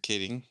me. I'm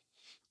kidding.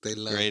 They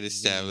love Great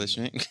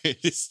establishment.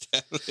 Great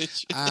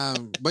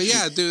establishment. But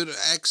yeah, dude,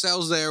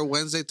 XL's there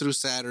Wednesday through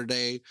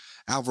Saturday.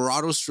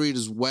 Alvarado Street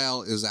as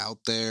well is out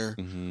there.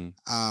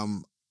 Mm-hmm.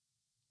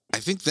 I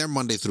think they're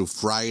Monday through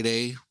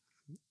Friday,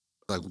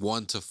 like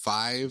 1 to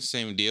 5.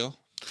 Same deal.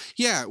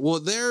 Yeah,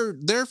 well,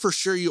 they're for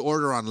sure you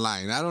order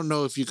online. I don't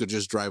know if you could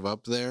just drive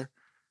up there.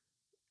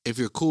 If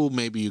you're cool,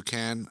 maybe you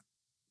can.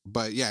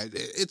 But yeah,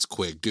 it's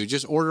quick, dude.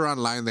 Just order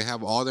online. They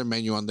have all their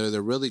menu on there.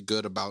 They're really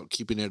good about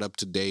keeping it up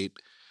to date.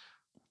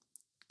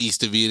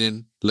 East of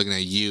Eden, looking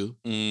at you.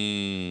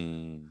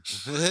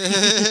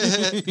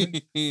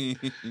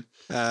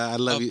 I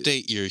love you.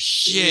 Update your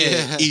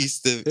shit,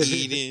 East of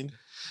Eden.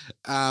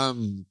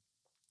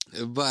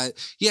 But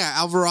yeah,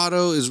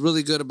 Alvarado is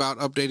really good about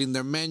updating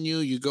their menu.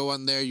 You go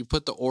on there, you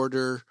put the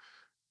order.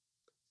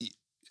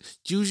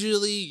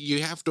 Usually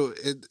you have to,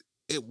 it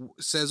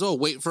says, oh,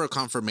 wait for a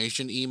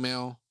confirmation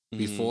email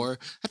before.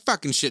 That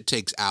fucking shit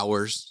takes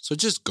hours. So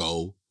just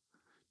go.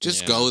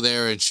 Just go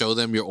there and show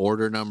them your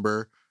order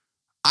number.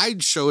 I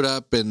showed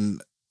up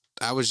and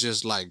I was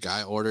just like,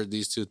 I ordered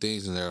these 2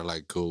 things, and they're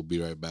like, cool,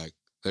 be right back.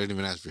 They didn't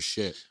even ask for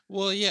shit.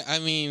 Well, yeah, I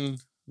mean,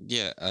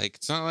 yeah, like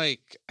it's not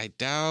like I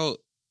doubt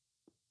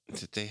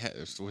that they had.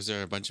 Was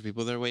there a bunch of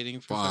people there waiting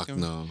for? Fuck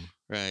fucking, no.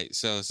 Right.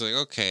 So it's like,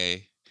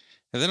 okay.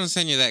 If they don't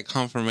send you that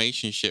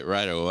confirmation shit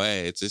right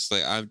away, it's just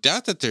like, I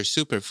doubt that they're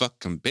super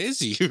fucking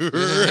busy.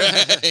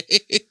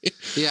 Right?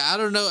 Yeah, I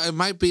don't know. It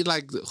might be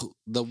like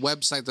the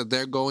website that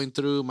they're going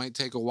through might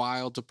take a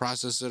while to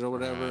process it or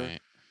whatever. Right.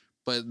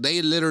 But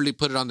they literally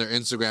put it on their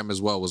Instagram as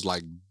well. Was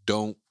like, you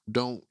don't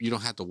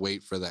have to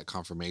wait for that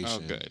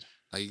confirmation. Oh, good.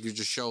 Like, you can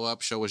just show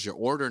up, show us your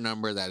order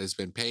number that has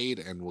been paid,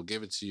 and we'll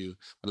give it to you.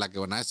 But like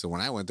when I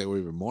went, they were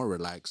even more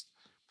relaxed.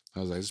 I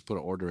was like, just put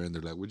an order in.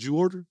 They're like, would you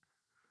order?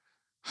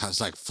 I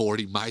was like,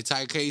 40 Mai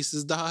Tai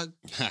cases, dog.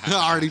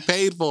 Already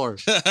paid for.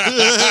 Put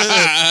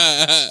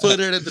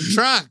it in the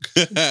trunk.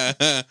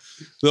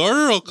 The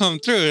order will come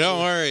through. Don't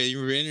worry.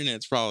 Your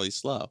internet's probably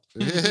slow.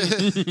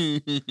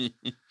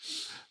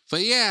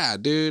 But yeah,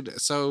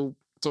 dude. So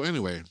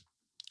anyway,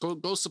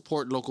 go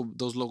support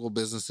those local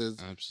businesses.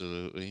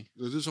 Absolutely.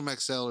 The Dudes from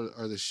XL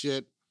are the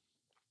shit.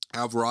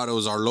 Alvarado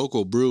is our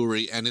local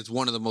brewery, and it's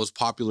one of the most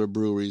popular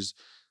breweries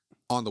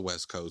on the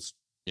West Coast.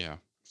 Yeah.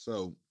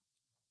 So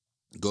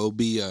go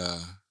be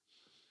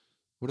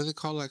what do they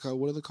call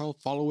what are they called?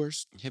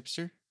 Followers?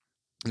 Hipster?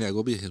 Yeah,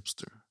 go be a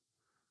hipster.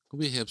 Go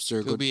be a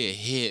hipster. Go be a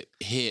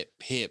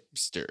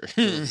hipster.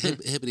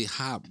 Hippity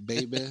hop,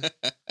 baby.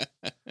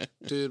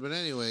 Dude, but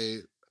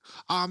anyway,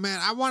 oh man,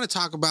 I want to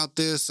talk about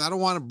this. I don't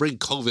want to bring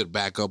COVID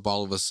back up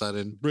all of a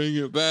sudden. Bring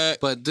it back.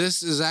 But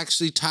this is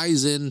actually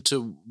ties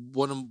into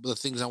one of the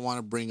things I want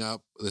to bring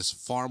up, this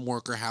farm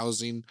worker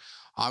housing.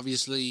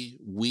 Obviously,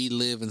 we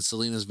live in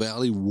Salinas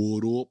Valley.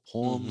 What up,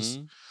 homes?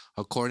 Mhm.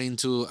 According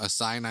to a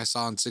sign I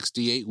saw in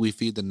 68, we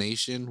feed the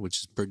nation, which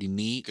is pretty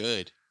neat.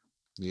 Good.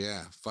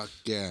 Yeah, fuck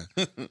yeah.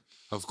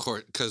 Of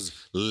course, because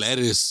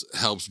lettuce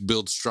helps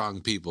build strong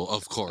people.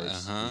 Of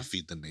course, we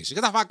feed the nation.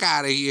 Get the fuck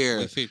out of here.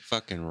 We feed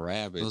fucking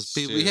rabbits. Those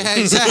people, too. yeah,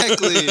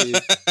 exactly.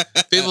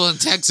 People in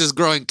Texas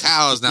growing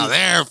cows, now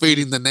they're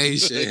feeding the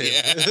nation.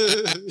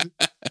 Yeah.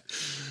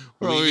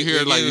 We're over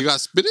here like, you got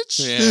spinach?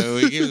 Yeah,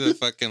 we give the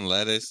fucking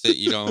lettuce that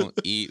you don't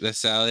eat, the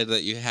salad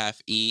that you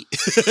half eat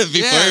before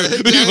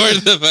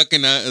the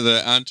fucking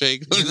the entree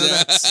comes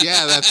out.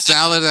 That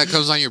salad that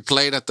comes on your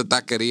plate at the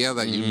taqueria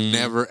that you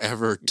never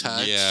ever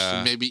touch.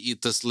 Yeah. Maybe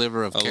eat the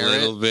sliver of A carrot.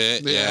 little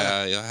bit. Yeah.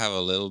 Yeah, you'll have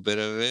a little bit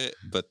of it,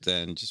 but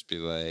then just be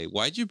like,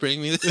 why'd you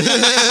bring me this?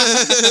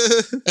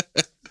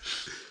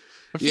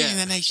 We're feeding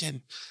the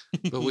nation.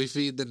 But we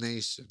feed the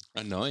nation.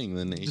 Annoying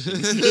the nation.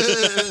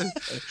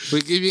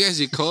 We give you guys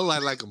E.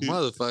 coli like a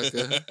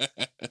motherfucker.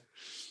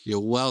 You're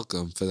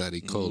welcome for that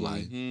E.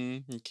 coli.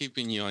 Mm-hmm.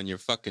 Keeping you on your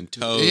fucking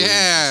toes.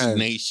 Yeah.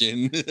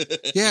 Nation.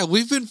 Yeah,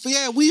 we've been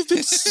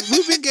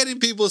getting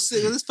people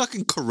sick with this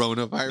fucking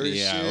coronavirus.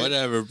 Yeah, shit.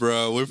 whatever,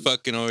 bro. We're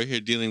fucking over here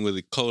dealing with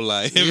E.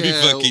 coli every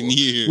fucking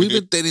year. We've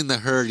been thinning the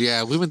herd.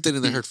 Yeah, we've been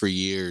thinning the herd for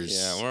years.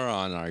 Yeah, we're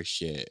on our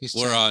shit. He's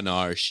We're on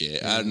our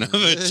shit. I don't know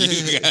about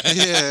you guys.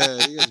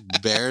 Yeah, you guys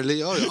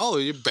barely. Oh,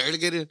 you're barely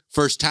getting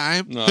first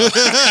time. No.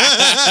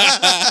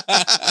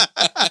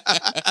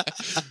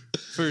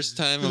 First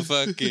time a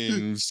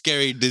fucking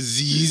scary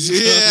disease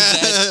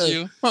comes at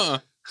you. Huh.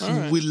 All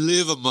right. We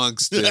live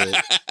amongst it.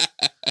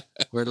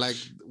 We're like,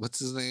 what's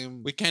his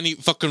name? We can't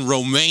eat fucking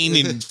romaine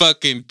in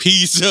fucking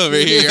peace over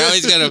here. You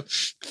always gotta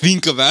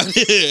think about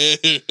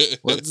it.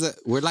 What's that?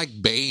 We're like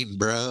Bane,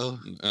 bro.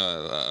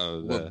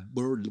 We're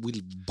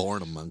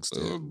born amongst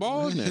it. We're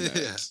born in it.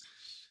 Yeah.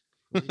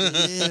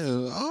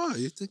 Oh,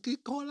 you think E.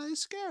 coli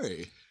is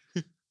scary?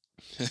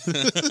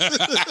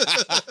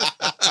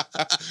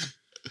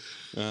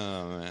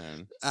 Oh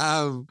man.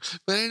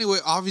 But anyway,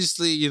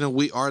 obviously,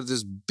 we are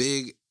this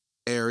big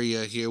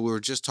area here. We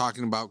were just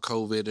talking about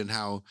COVID and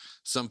how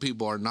some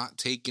people are not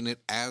taking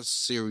it as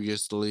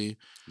seriously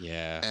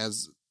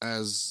as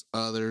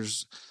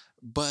others.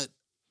 But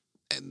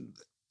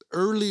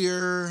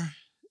earlier,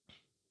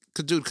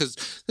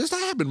 because this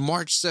happened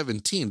March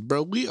 17th,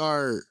 bro. We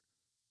are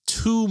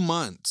 2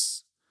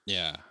 months.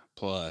 Yeah.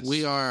 Plus.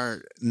 We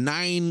are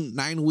 9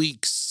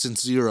 weeks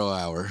since 0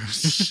 hour.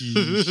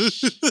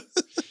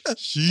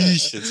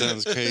 Sheesh. It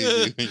sounds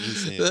crazy when you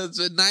say it. That's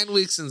been 9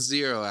 weeks since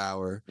 0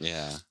 hour.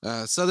 Yeah.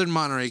 Southern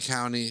Monterey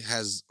County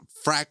has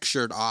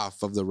fractured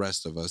off of the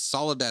rest of us.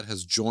 Soledad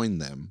has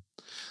joined them.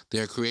 They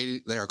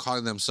are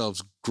calling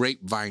themselves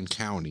Grapevine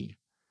County.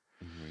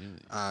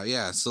 Really?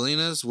 Yeah,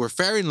 Salinas, we're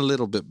faring a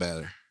little bit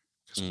better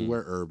because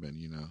we're urban,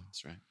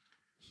 That's right.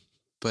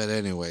 But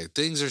anyway,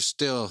 things are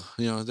still,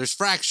 there's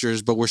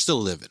fractures, but we're still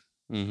living.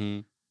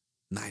 Mm-hmm.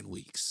 9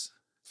 weeks.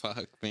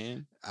 Fuck,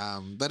 man.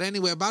 But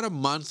anyway, about a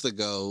month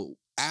ago,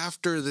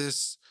 after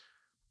this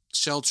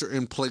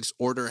shelter-in-place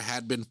order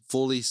had been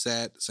fully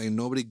set, saying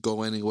nobody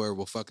go anywhere,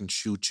 we'll fucking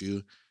shoot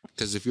you.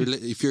 Because if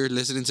you're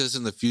listening to this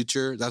in the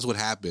future, that's what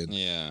happened.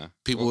 Yeah.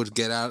 People would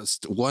get out,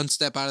 one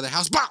step out of the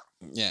house, bah!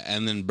 Yeah,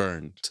 and then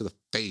burned. To the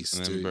face,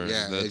 And then dude. burned.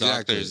 Yeah, The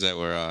exactly. doctors that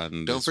were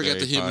on. Don't forget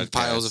the human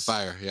piles of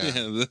fire. Yeah.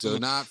 Do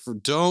not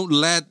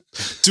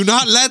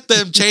let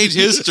them change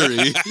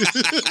history.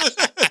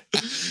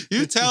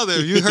 You tell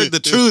them you heard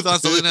the truth on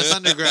Salinas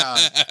Underground.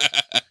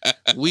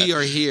 We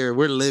are here.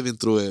 We're living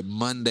through it.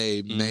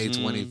 Monday, May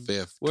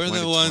 25th. We're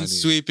the 2020.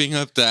 ones sweeping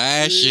up the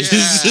ashes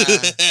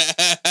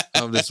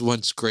Of this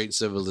once great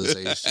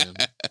civilization.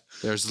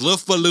 There's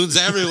luft balloons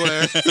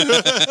everywhere.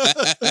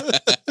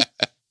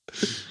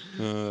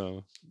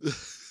 Oh.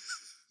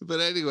 But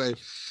anyway,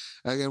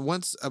 again,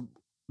 once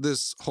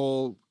this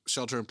whole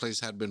shelter in place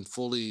had been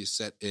fully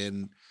set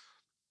in,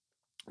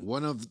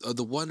 one of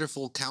the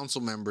wonderful council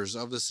members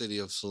of the city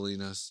of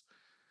Salinas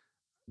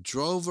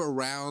drove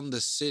around the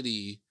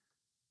city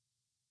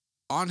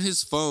on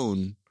his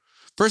phone.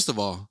 First of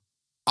all,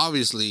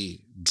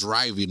 obviously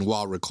driving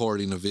while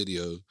recording a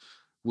video,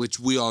 which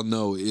we all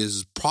know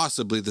is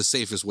possibly the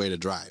safest way to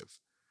drive.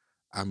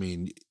 I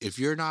mean, if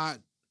you're not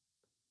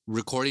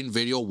recording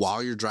video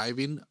while you're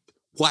driving,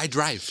 why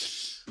drive?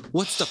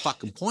 What's the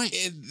fucking point?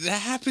 That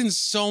happens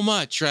so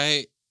much,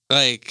 right?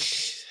 Like,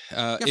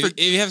 if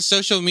you have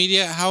social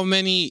media, how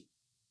many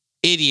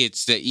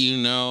idiots that you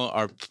know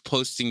are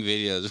posting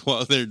videos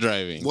while they're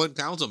driving? One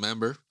council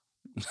member.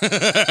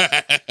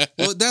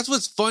 Well, that's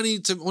what's funny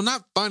to. Well,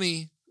 not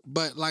funny,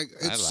 but like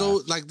it's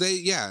so like they.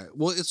 Yeah.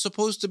 Well, it's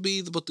supposed to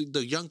be what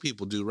the young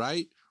people do,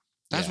 right?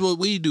 That's what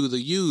we do.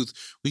 The youth.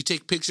 We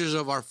take pictures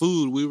of our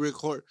food. We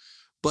record,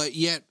 but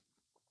yet.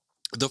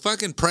 The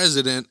fucking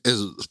president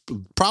is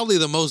probably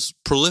the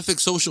most prolific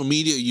social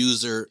media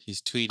user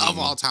He's tweeting of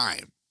all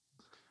time.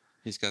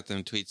 He's got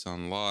them tweets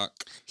on lock.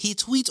 He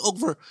tweets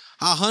over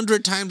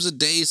 100 times a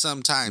day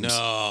sometimes.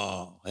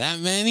 No, that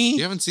many?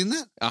 You haven't seen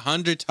that?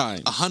 100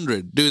 times.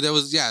 100. Dude,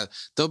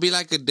 there'll be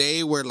like a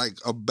day where like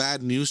a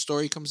bad news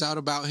story comes out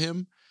about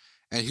him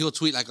and he'll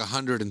tweet like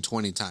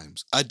 120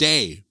 times a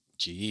day.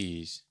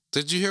 Jeez.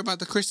 Did you hear about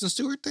the Kristen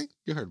Stewart thing?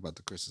 You heard about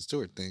the Kristen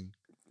Stewart thing.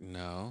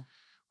 No.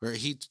 Where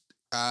he's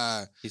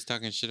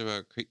talking shit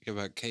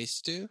about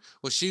K-Stew?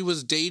 Well, she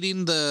was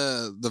dating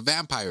the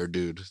vampire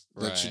dude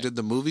that she did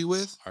the movie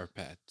with. Our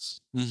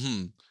pets.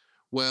 Mm-hmm.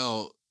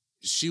 Well,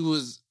 she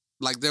was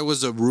like, there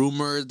was a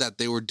rumor that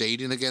they were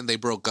dating again. They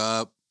broke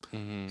up,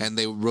 and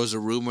there was a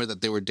rumor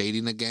that they were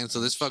dating again. So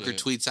this fucker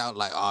tweets out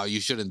like, "Oh, you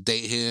shouldn't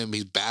date him.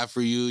 He's bad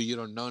for you. You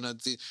don't know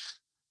nothing."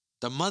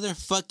 The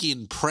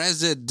motherfucking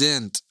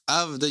president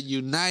of the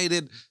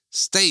United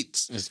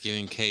States is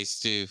giving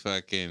K-Stew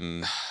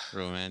fucking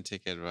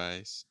romantic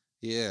advice.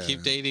 Yeah.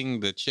 Keep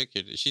dating the chick.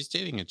 She's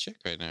dating a chick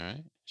right now,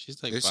 right?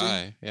 She's like, is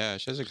bye. She? Yeah,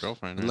 she has a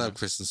girlfriend. I love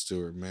Kristen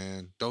Stewart,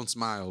 man. Don't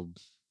smile.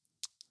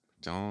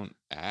 Don't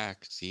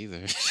act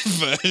either.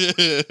 But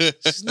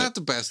she's not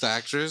the best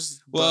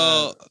actress.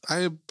 Well,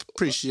 I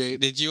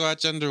appreciate. Did you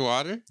watch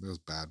Underwater? That was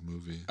a bad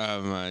movie.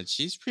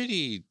 She's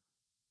pretty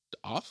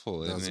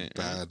awful. That was a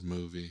bad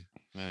movie.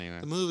 Anyway,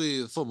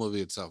 the full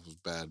movie itself was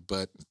bad,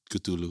 but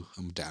Cthulhu,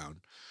 I'm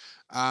down.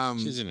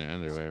 She's in her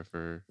underwear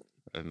for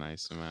a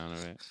nice amount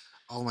of it.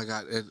 Oh my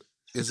god,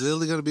 is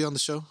Lily going to be on the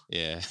show?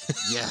 Yeah.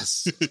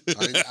 Yes.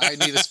 I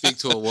need to speak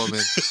to a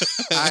woman.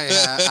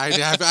 I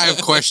have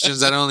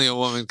questions that only a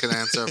woman can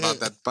answer about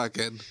that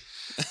fucking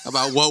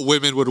about what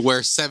women would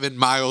wear 7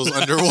 miles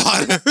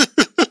underwater.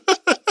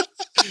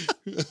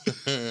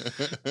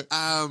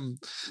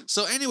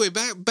 So anyway,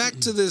 back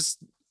to this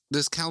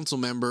council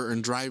member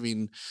and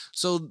driving.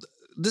 So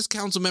this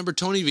council member,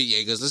 Tony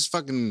Villegas, let's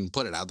fucking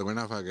put it out there. I'm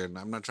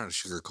not trying to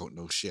sugarcoat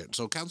no shit.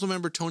 So council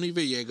member Tony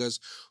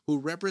Villegas, who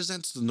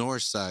represents the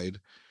north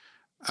side,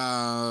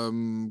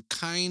 kind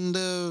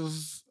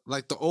of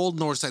like the old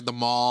north side, the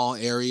mall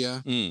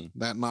area,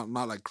 that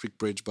not like Creek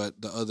Bridge, but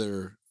the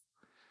other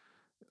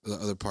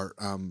part.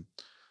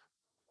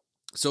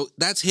 So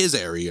that's his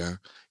area.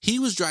 He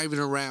was driving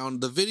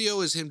around. The video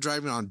is him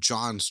driving on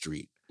John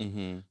Street.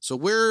 Mm-hmm. So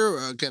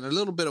we're, again, a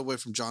little bit away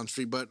from John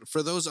Street, but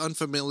for those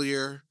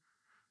unfamiliar,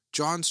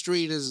 John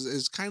Street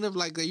is kind of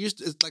like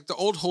it's like the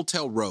old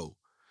Hotel Row.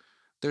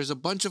 There's a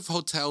bunch of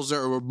hotels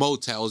or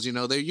motels,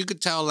 there you could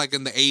tell like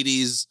in the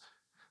 80s,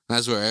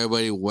 that's where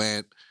everybody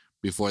went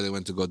before they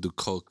went to go do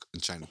coke in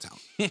Chinatown.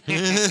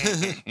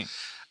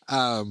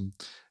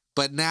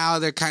 But now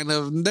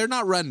they're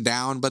not run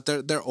down, but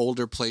they're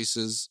older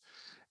places.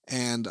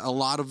 And a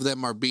lot of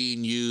them are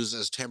being used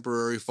as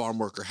temporary farm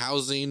worker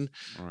housing.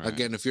 Right.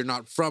 Again, if you're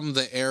not from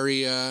the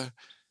area,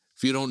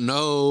 if you don't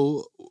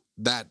know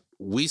that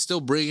we still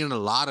bring in a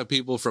lot of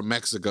people from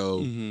Mexico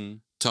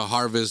to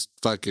harvest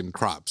fucking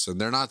crops. And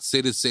they're not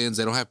citizens.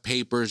 They don't have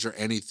papers or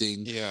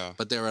anything. Yeah.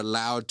 But they're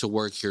allowed to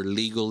work here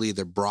legally.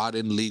 They're brought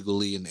in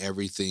legally and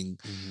everything.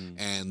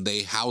 And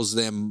they house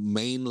them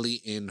mainly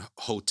in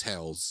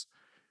hotels.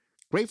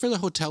 Great for the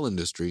hotel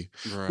industry.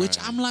 Right. Which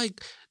I'm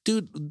like,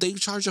 dude, they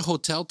charge a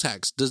hotel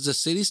tax. Does the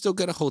city still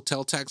get a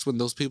hotel tax when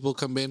those people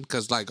come in?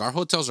 Because, like, our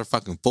hotels are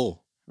fucking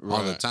full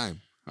all the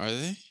time. Are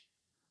they?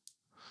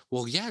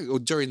 Well, yeah,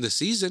 during the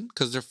season,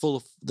 because they're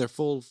full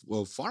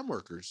of farm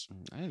workers.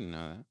 I didn't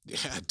know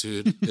that. Yeah,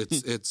 dude.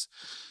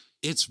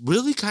 It's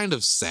really kind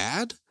of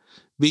sad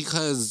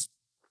because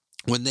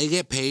when they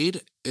get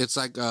paid, it's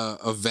like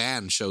a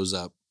van shows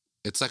up.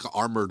 It's like an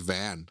armored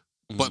van.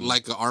 But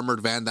like an armored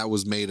van that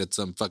was made at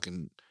some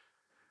fucking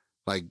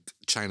like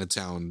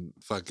Chinatown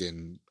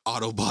fucking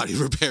auto body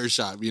repair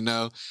shop, you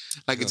know?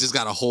 Like, it's just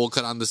got a hole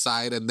cut on the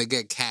side, and they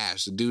get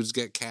cash. The dudes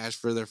get cash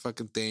for their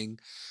fucking thing.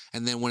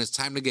 And then when it's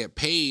time to get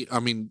paid, I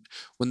mean,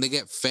 when they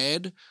get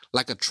fed,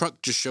 like a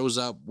truck just shows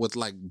up with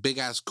like big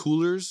ass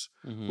coolers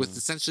with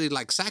essentially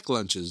like sack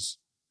lunches.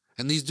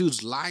 And these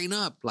dudes line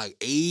up like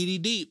 80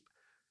 deep.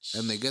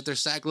 And they get their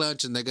sack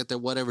lunch and they get their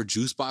whatever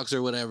juice box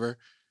or whatever.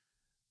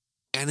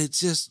 And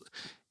it's just,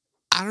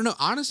 I don't know.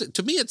 Honestly,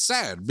 to me, it's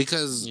sad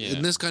because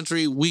in this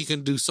country, we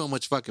can do so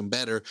much fucking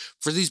better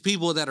for these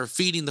people that are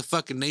feeding the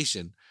fucking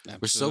nation. Absolutely.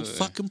 We're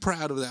so fucking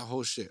proud of that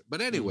whole shit.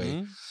 But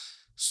anyway,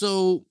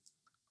 so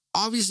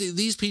obviously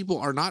these people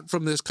are not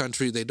from this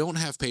country. They don't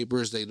have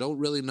papers. They don't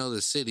really know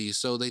the city.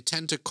 So they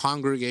tend to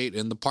congregate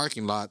in the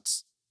parking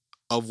lots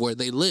of where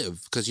they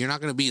live, because you're not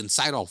going to be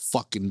inside all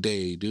fucking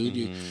day, dude.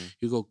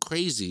 You go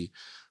crazy.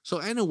 So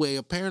anyway,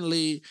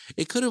 apparently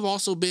it could have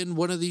also been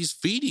one of these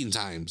feeding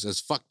times, as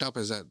fucked up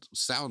as that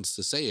sounds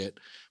to say it.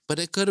 But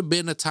it could have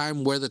been a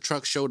time where the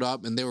truck showed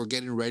up and they were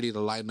getting ready to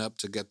line up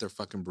to get their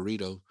fucking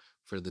burrito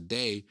for the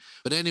day.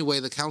 But anyway,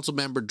 the council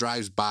member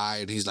drives by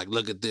and he's like,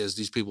 look at this.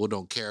 These people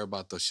don't care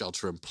about the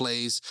shelter in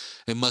place.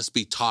 It must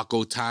be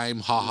taco time.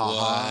 Ha ha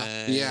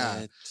ha.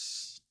 Yeah.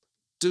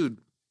 Dude.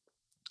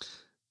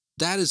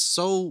 That is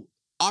so...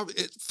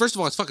 First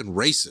of all, it's fucking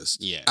racist.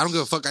 Yeah, I don't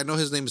give a fuck. I know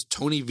his name is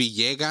Tony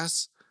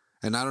Villegas,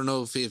 and I don't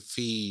know if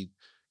he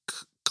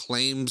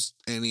claims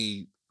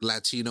any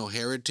Latino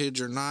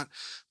heritage or not,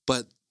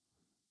 but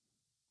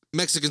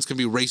Mexicans can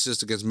be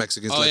racist against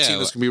Mexicans.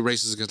 Latinos can be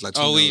racist against Latinos.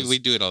 Oh, we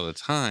do it all the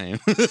time.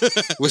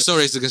 We're so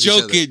racist against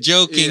each other.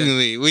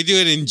 Jokingly. Yeah. We do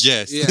it in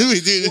jest. Yeah. We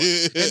do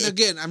it. And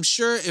again, I'm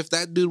sure if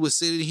that dude was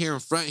sitting here in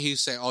front, he'd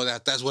say, oh,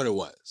 that's what it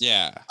was.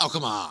 Yeah. Oh,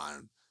 come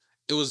on.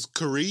 It was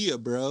Korea,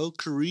 bro.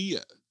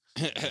 Korea.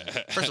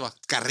 First of all,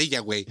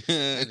 Korea way.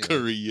 Anyway.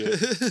 Korea.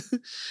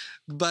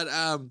 But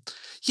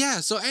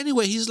yeah. So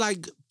anyway, he's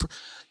like,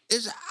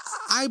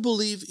 I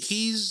believe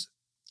he's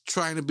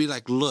trying to be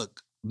like,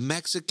 look,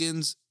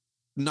 Mexicans,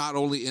 not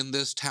only in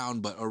this town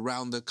but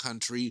around the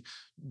country,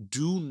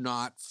 do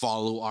not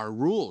follow our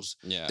rules.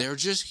 Yeah. They're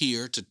just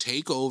here to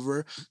take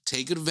over,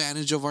 take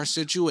advantage of our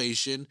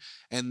situation,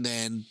 and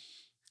then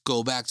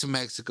go back to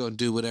Mexico and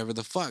do whatever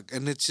the fuck.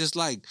 And it's just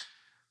like,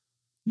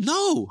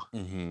 no.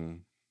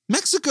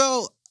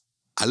 Mexico,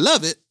 I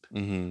love it.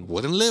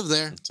 Wouldn't live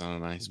there. It's on a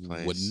nice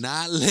place. Would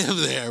not live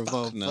there,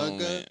 Fuck no,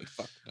 man.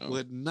 Fuck no.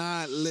 Would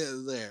not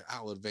live there.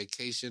 I would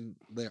vacation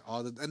there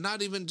and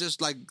not even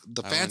just like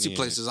the fancy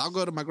places. I'll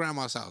go to my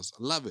grandma's house.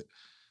 I love it.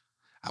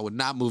 I would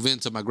not move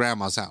into my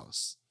grandma's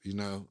house, you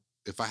know,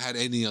 if I had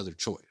any other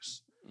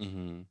choice.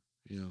 You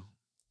know.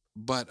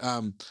 But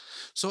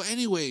so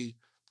anyway,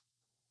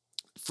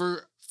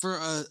 for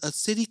a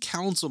city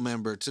council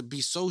member to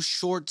be so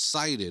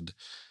short-sighted,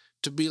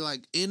 to be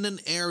like in an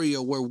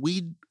area where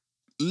we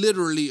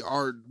literally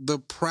are the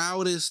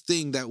proudest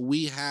thing that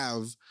we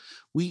have.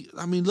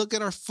 I mean, look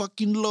at our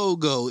fucking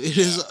logo. It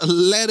is a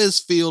lettuce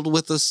field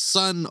with a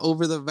sun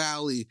over the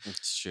valley.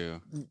 It's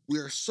true. We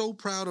are so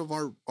proud of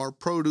our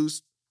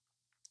produce.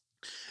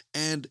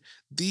 And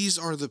these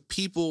are the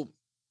people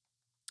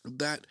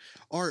that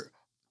are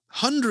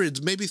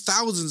hundreds, maybe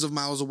thousands of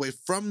miles away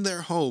from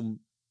their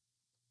home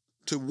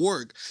to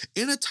work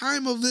in a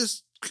time of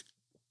this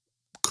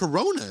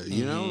corona,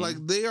 you know, like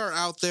they are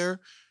out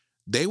there.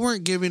 They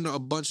weren't given a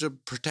bunch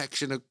of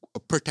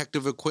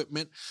protective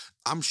equipment.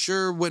 I'm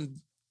sure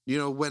when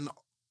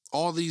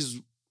all these,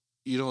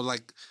 you know,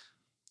 like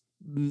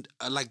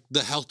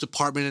the health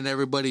department and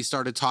everybody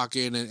started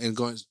talking and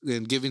going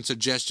and giving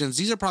suggestions,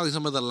 these are probably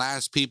some of the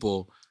last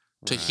people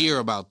to hear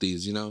about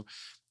these, you know.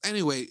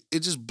 Anyway, it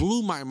just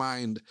blew my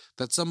mind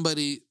that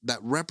somebody that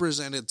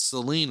represented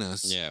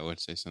Salinas would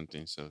say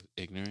something so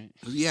ignorant.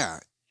 Yeah.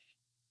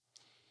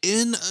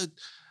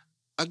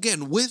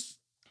 Again,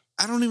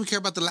 I don't even care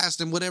about the last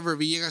name, whatever.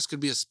 Villegas could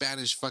be a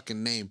Spanish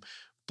fucking name.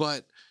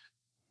 But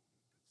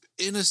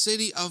in a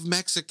city of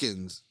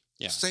Mexicans,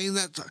 saying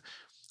that,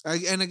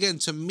 and again,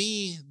 to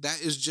me,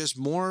 that is just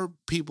more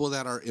people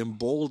that are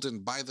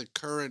emboldened by the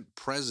current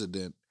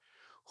president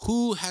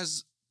who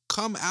has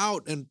come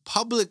out and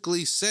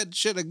publicly said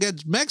shit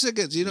against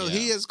Mexicans. You know,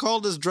 he has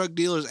called us drug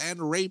dealers and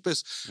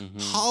rapists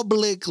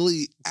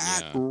publicly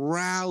at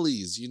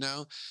rallies, you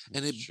know,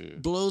 and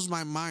it blows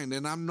my mind.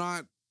 And I'm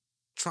not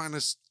trying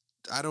to,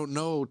 I don't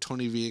know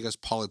Tony Villegas'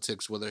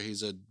 politics, whether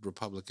he's a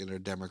Republican or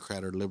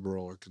Democrat or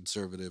liberal or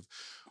conservative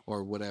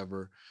or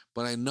whatever,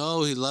 but I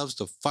know he loves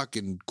to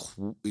fucking,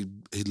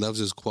 he loves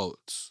his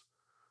quotes.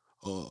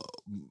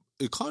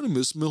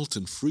 Economist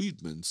Milton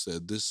Friedman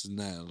said this and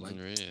that. Like,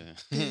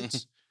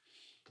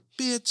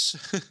 bitch.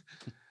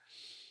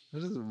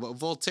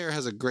 Voltaire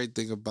has a great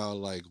thing about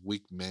like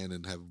weak men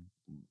and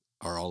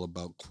are all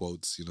about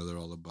quotes. You know, they're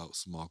all about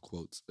small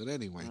quotes. But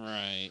anyway,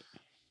 right.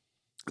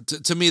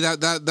 To me,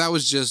 that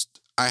was just,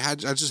 I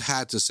just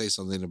had to say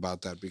something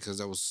about that because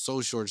that was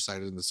so short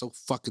sighted and so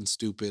fucking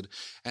stupid.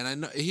 And I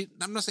know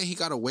I'm not saying he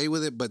got away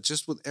with it, but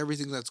just with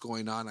everything that's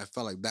going on, I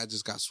felt like that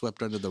just got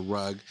swept under the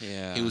rug.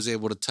 Yeah. He was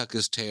able to tuck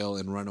his tail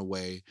and run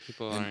away.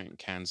 People aren't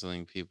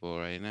canceling people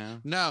right now.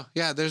 No,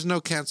 yeah, there's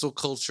no cancel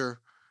culture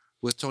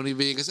with Tony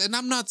Vegas. And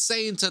I'm not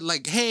saying to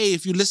like, hey,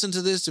 if you listen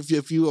to this,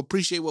 if you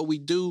appreciate what we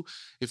do,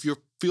 if you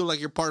feel like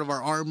you're part of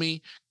our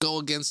army,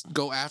 go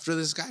after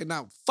this guy.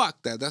 Now,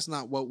 fuck that. That's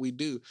not what we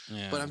do.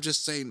 Yeah. But I'm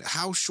just saying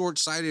how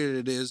short-sighted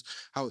it is,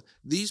 how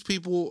these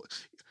people.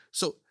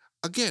 So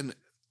again,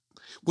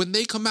 when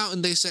they come out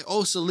and they say,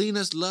 oh,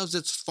 Salinas loves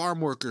its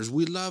farm workers.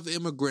 We love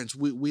immigrants.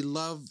 We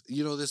love,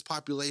 this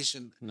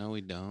population. No,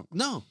 we don't.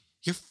 No,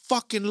 you're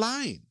fucking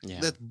lying. Yeah.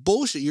 That's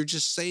bullshit. You're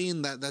just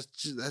saying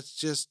that's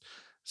just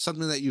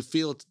something that you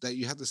feel that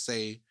you have to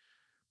say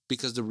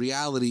because the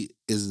reality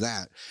is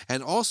that.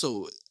 And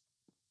also,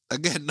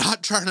 again,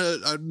 not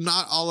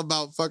all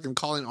about fucking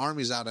calling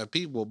armies out at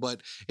people,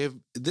 but if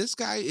this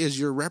guy is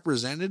your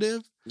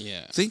representative,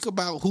 yeah, think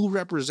about who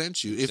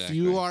represents you. Exactly.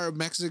 If you are a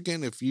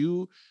Mexican, if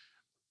you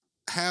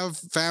have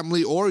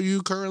family or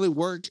you currently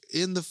work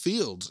in the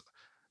fields,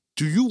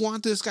 do you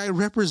want this guy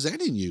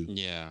representing you?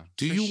 Yeah.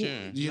 Do you,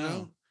 sure. you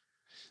know?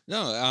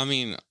 No, I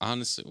mean,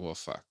 honestly, well,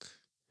 fuck.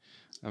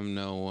 I'm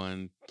no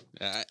one.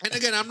 And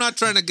again, I'm not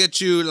trying to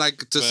get you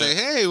say,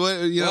 hey, what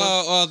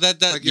Well,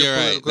 that like you're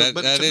right.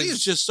 But to me,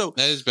 it's just so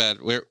that is bad.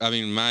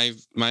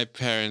 My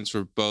parents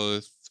were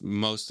both.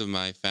 Most of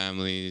my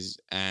family's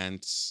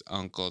aunts,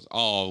 uncles,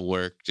 all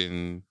worked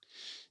in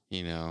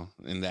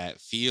that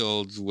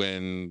field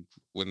when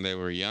they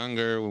were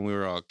younger. When we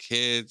were all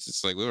kids,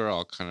 it's like we were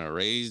all kind of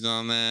raised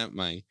on that.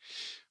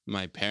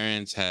 My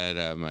parents had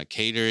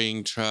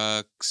catering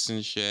trucks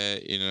and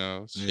shit,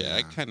 So yeah,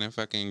 I kind of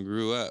fucking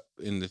grew up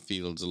in the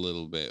fields a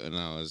little bit when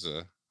I was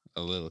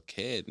a little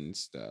kid and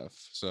stuff.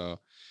 So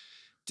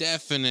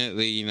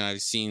definitely,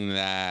 I've seen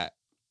that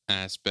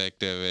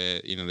aspect of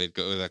it. They'd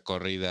go with a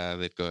corrida,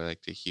 they'd go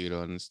like to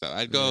Huron and stuff.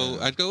 I'd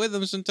go with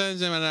them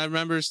sometimes, and I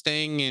remember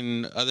staying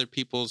in other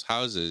people's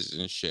houses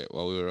and shit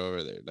while we were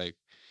over there, like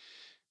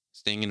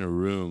staying in a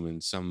room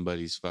in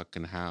somebody's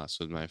fucking house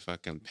with my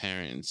fucking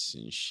parents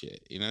and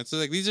shit. So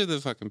like these are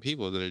the fucking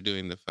people that are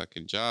doing the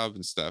fucking job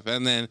and stuff.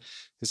 And then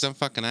there's some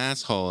fucking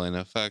asshole in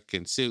a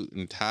fucking suit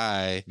and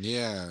tie.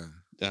 Yeah.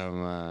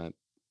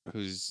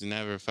 Who's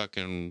never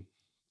fucking,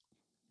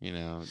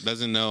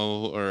 doesn't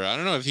know, or I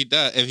don't know if he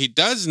does. If he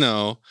does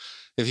know,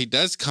 if he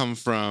does come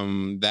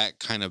from that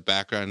kind of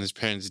background, his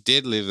parents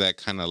did live that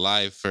kind of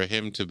life, for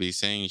him to be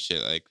saying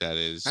shit like that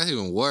that's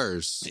even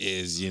worse.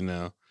 Is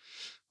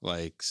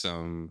like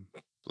some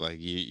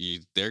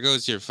you there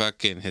goes your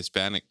fucking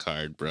Hispanic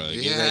card, bro.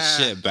 Yeah. Give that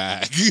shit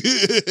back.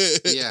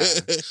 Yeah.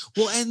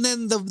 Well, and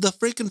then the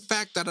freaking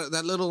fact that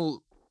that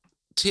little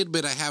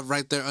tidbit I have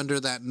right there under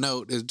that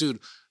note is, dude,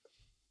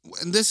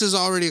 and this is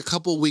already a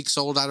couple weeks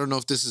old. I don't know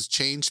if this has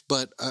changed,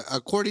 but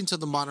according to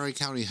the Monterey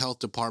County Health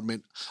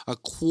Department, a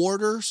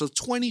quarter, so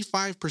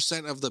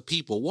 25% of the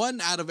people,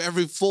 1 out of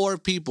every 4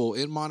 people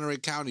in Monterey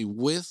County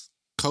with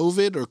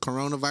COVID or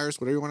coronavirus,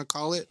 whatever you want to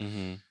call it,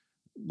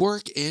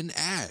 work in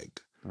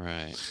ag.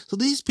 Right. So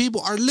these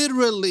people are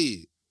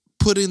literally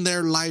putting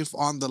their life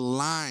on the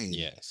line.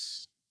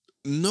 Yes.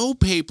 No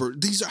paper.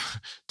 These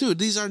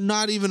are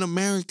not even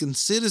American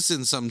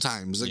citizens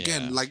sometimes.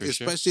 Again,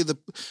 especially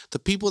the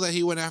people that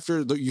he went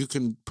after, you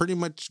can pretty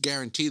much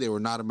guarantee they were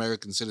not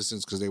American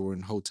citizens because they were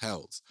in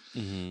hotels.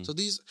 Mm-hmm. So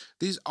these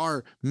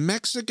are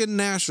Mexican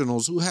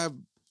nationals who have,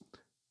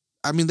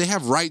 they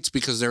have rights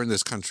because they're in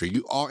this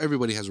country.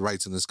 Everybody has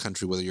rights in this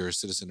country, whether you're a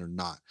citizen or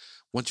not.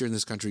 Once you're in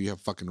this country, you have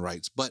fucking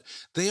rights. But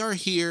they are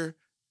here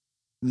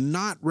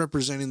not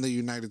representing the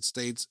United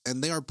States,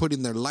 and they are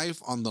putting their life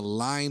on the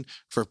line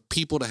for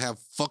people to have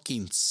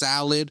fucking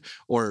salad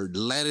or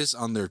lettuce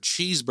on their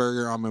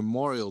cheeseburger on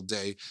Memorial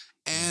Day.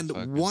 And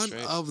one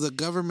of the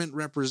government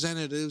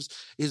representatives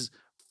is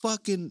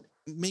fucking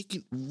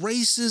making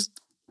racist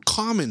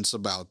comments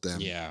about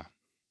them. Yeah.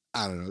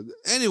 I don't know.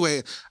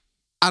 Anyway,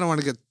 I don't want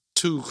to get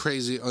too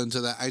crazy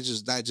into that.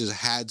 That just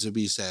had to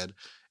be said.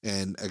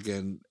 And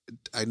again,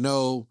 I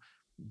know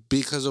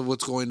because of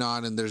what's going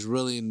on, and there's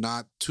really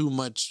not too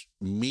much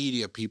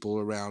media people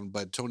around,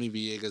 but Tony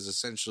Villegas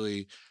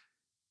essentially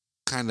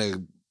kind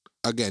of,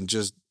 again,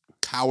 just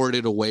cowered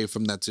it away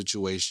from that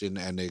situation,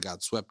 and it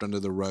got swept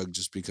under the rug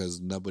just because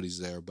nobody's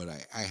there. But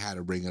I had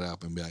to bring it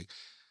up and be like,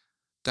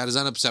 that is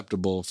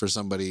unacceptable for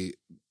somebody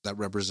that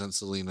represents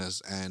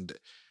Salinas. And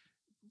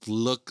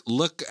look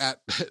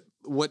at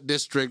what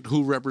district,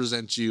 who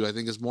represents you. I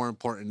think it's more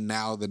important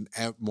now than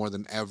more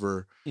than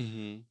ever.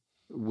 Mm-hmm.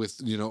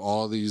 With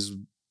all these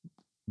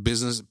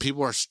business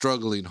people are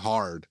struggling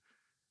hard,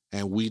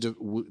 and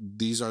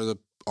these are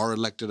our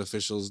elected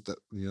officials that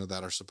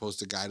that are supposed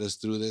to guide us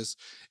through this.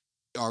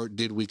 Or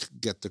did we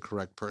get the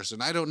correct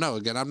person? I don't know.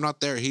 Again, I'm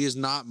not there. He is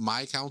not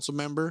my council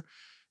member.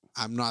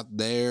 I'm not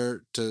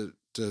there to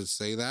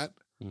say that.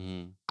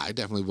 Mm-hmm. I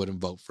definitely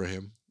wouldn't vote for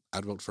him.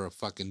 I'd vote for a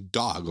fucking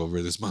dog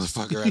over this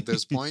motherfucker at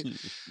this point.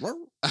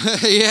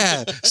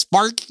 Yeah,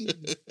 Sparky,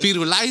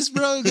 fetal lice,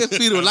 bro. Get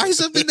fetal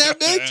lice up in that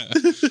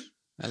bitch.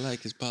 I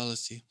like his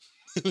policy.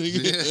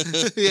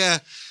 Yeah.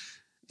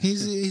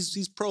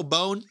 He's pro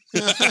bone.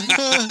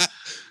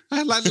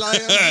 I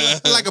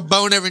like a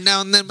bone every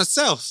now and then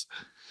myself.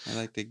 I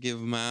like to give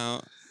him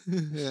out.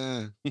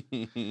 Yeah.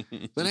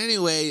 But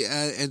anyway,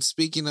 and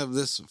speaking of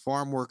this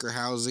farm worker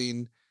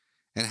housing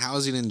and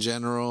housing in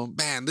general,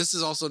 man, this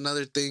is also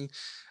another thing.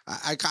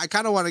 I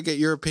kind of want to get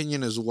your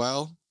opinion as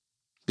well,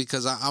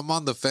 because I'm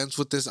on the fence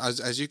with this.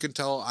 As you can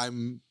tell,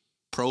 I'm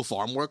pro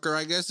farm worker,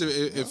 I guess,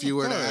 if you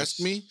were to ask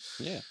me.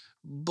 Yeah.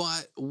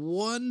 But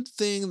one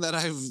thing that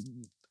I've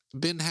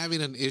been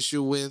having an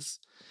issue with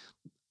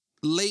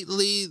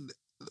lately,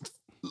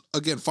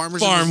 again, farm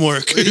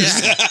workers.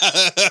 Yeah.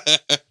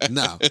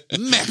 No,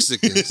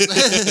 Mexicans.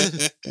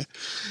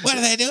 What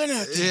are they doing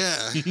out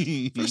there?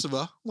 Yeah. First of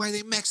all, why are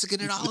they Mexican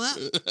it all up?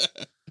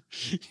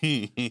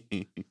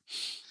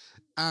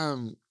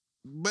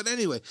 But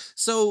anyway,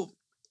 so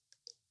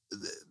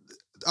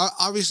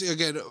obviously,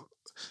 again,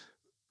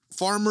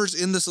 farmers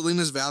in the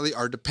Salinas Valley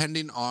are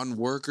depending on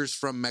workers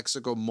from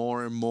Mexico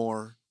more and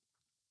more,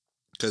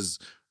 because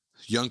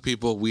young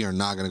people, we are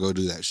not gonna go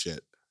do that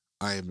shit.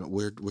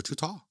 We're too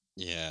tall.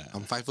 Yeah.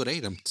 I'm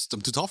 5'8". I'm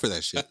too tall for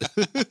that shit.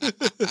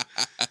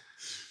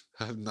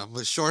 I'm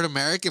a short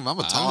American. I'm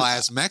a tall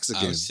ass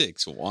Mexican. I'm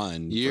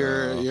 6'1".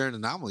 You're an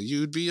anomaly.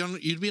 You'd be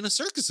in a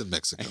circus in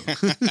Mexico.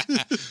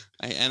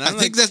 I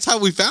think that's how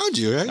we found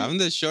you, right? I'm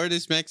the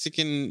shortest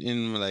Mexican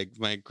in like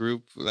my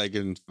group, like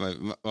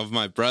of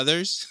my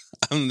brothers.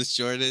 I'm the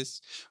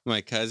shortest. My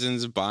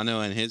cousins,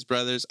 Bono and his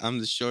brothers, I'm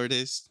the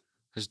shortest.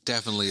 There's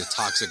definitely a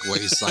toxic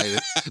waste site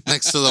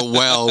next to the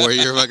well where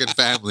your fucking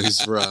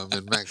family's from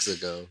in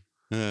Mexico.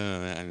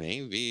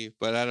 Maybe,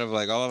 but out of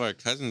like all of our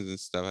cousins and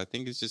stuff, I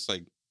think it's just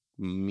like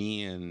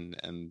me and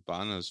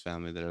Bono's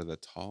family that are the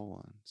tall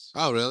ones.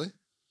 Oh, really?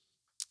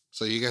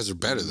 So you guys are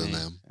better than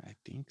them? I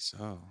think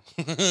so.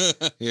 You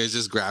guys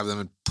just grab them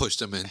and push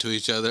them into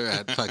each other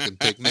at fucking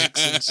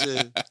picnics and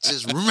shit.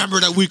 Just remember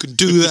that we can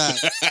do that.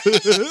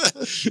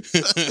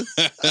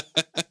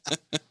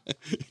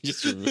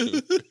 Just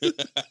remember.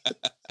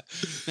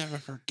 Never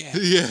forget.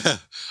 Yeah,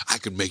 I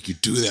can make you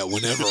do that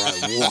whenever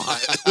I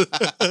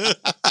want.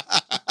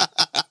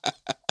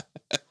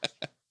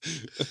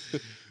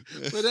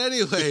 But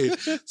anyway,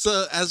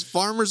 so as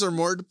farmers are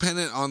more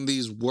dependent on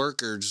these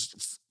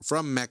workers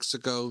from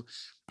Mexico,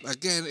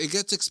 again, it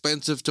gets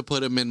expensive to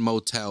put them in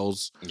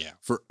motels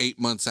for 8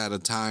 months at a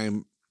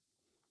time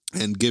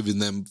and giving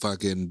them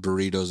fucking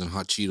burritos and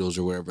hot Cheetos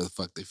or wherever the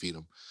fuck they feed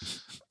them.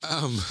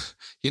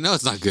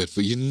 It's not good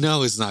food.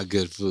 It's not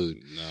good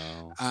food.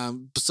 No.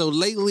 So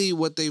lately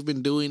what they've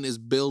been doing is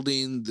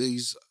building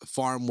these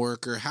farm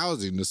worker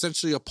housing,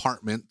 essentially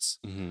apartments.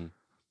 Mm-hmm.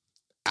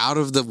 Out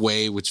of the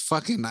way, which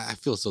fucking I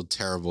feel so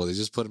terrible. They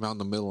just put them out in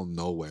the middle of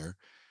nowhere,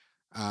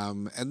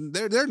 and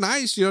they're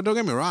nice. Don't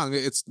get me wrong.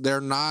 They're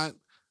not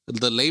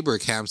the labor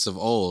camps of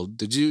old.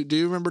 Do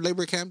you remember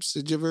labor camps?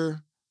 Did you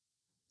ever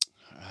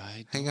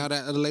hang out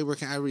at a labor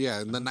camp? Yeah,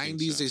 in the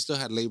 90s they still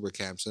had labor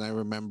camps, and I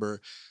remember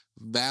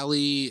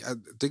Valley. I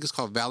think it's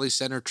called Valley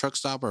Center Truck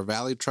Stop or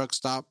Valley Truck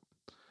Stop,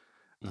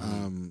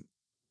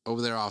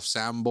 over there off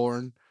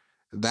Sanborn.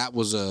 That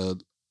was a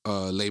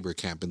labor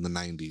camp in the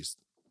 90s.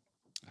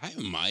 I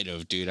might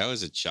have, dude. I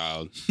was a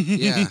child.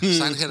 Yeah.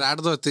 San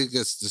Gerardo, I think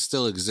it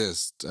still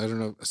exists. I don't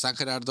know. San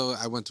Gerardo,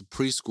 I went to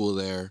preschool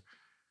there,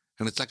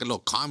 and it's like a little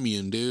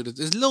commune, dude.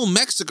 It's little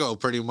Mexico,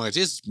 pretty much.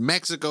 It's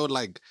Mexico,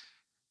 like,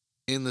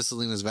 in the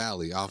Salinas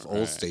Valley, off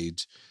Old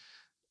Stage.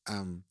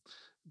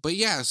 But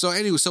yeah, so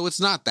anyway, so it's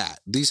not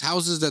that. These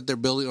houses that they're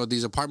building, or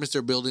these apartments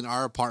they're building,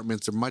 our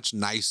apartments are much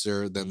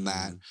nicer than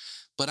that.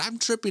 But I'm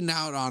tripping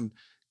out on...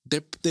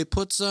 They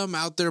put some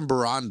out there in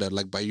Baranda,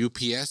 like by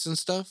UPS and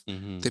stuff.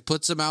 Mm-hmm. They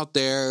put some out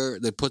there.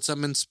 They put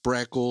some in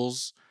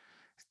Spreckles.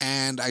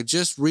 And I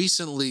just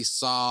recently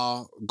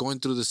saw, going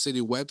through the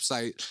city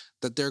website,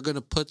 that they're going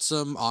to put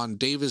some on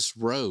Davis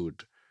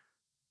Road,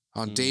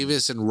 on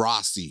Davis and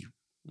Rossi.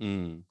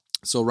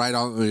 So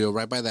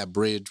right by that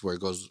bridge where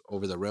it goes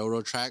over the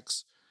railroad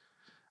tracks.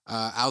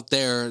 Out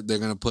there, they're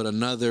going to put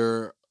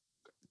another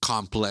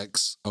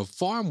complex of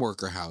farm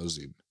worker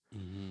housing.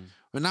 Mm-hmm.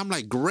 And I'm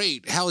like,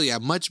 great, hell yeah,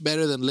 much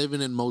better than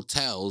living in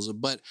motels.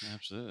 But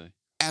absolutely,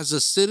 as a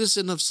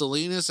citizen of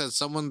Salinas, as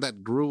someone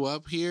that grew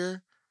up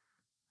here,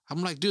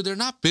 I'm like, dude, they're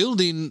not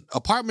building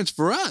apartments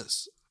for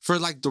us, for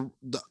like the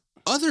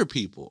other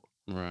people.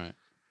 Right.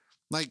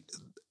 Like,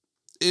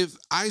 if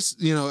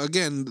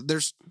again,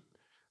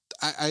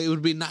 it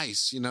would be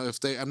nice, if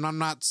they, I'm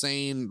not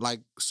saying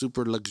like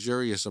super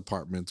luxurious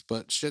apartments,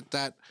 but shit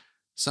that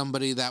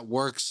somebody that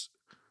works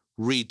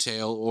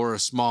retail or a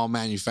small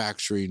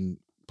manufacturing,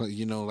 but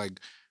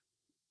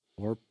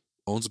or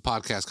owns a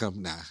podcast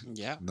company. Nah,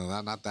 yeah, no,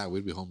 not that.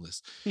 We'd be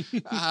homeless.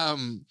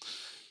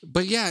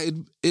 But yeah,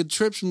 it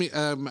trips me.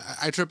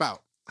 I trip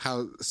out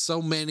how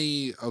so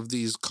many of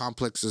these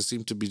complexes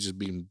seem to be just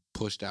being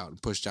pushed out,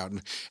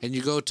 and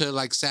you go to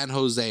like San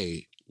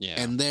Jose,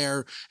 Yeah.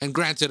 And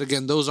granted,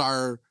 again, those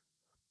are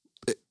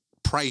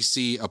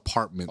pricey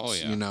apartments, Oh,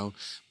 yeah. you know,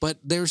 but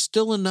there's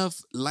still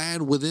enough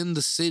land within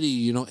the city,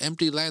 you know,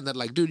 empty land that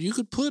like, dude, you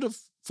could put a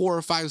 4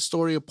 or 5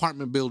 story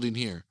apartment building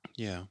here,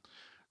 Yeah.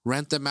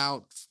 rent them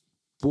out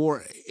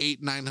for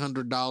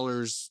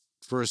 $800-900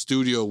 for a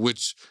studio,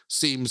 which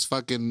seems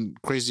fucking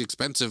crazy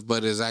expensive,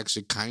 but is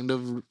actually kind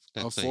of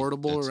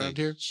affordable around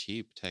here.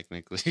 Cheap,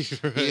 technically.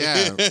 Right?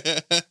 Yeah.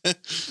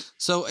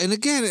 So, and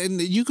again,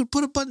 and you could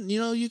put a button, you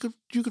know, you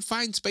could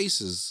find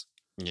spaces.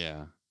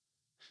 Yeah.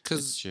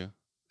 Because That's true.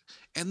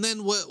 And then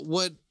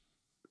what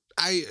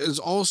is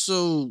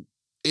also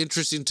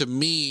interesting to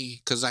me,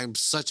 because I'm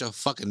such a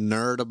fucking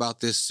nerd about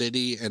this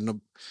city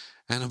and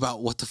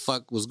about what the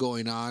fuck was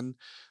going on.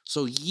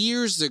 So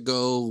years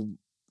ago,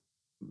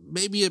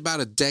 maybe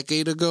about a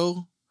decade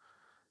ago,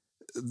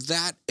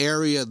 that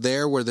area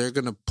there where they're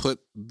gonna put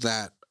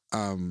that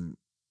the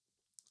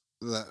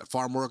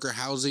farm worker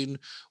housing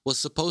was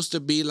supposed to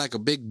be like a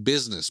big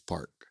business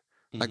park.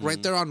 Like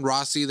right there on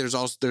Rossi, there's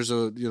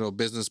a, you know,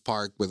 business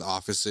park with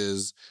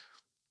offices,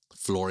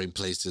 flooring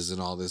places,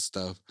 and all this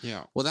stuff.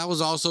 Yeah. Well, that was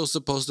also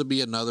supposed to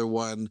be another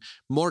one,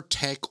 more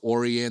tech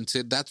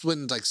oriented. That's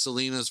when like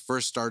Salinas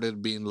first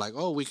started being like,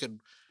 oh, we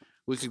could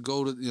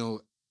go to, you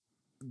know,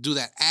 do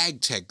that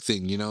ag tech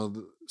thing. You know,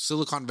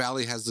 Silicon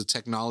Valley has the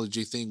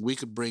technology thing. We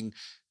could bring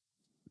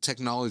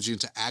technology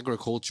into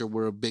agriculture.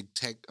 We're a big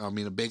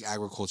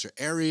agriculture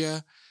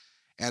area,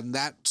 and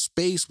that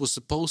space was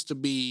supposed to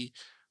be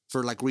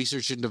for like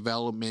research and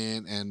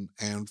development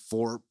and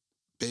for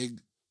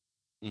big,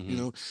 you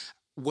know,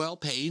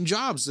 well-paying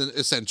jobs,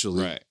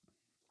 essentially. Right.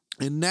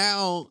 And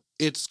now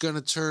it's going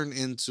to turn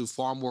into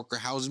farm worker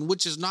housing,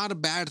 which is not a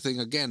bad thing.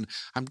 Again,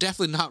 I'm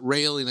definitely not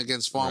railing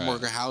against farm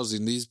worker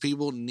housing. These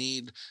people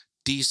need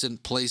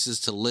decent places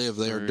to live.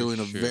 They are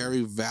doing a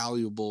very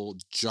valuable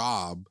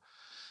job.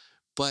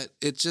 But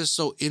it's just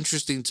so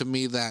interesting to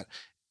me that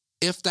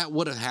if that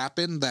would have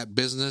happened, that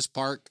business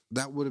park,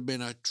 that would have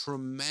been a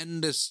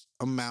tremendous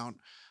amount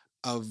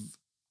of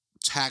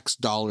tax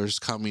dollars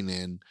coming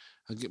in.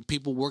 Again,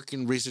 people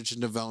working research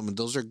and development,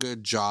 those are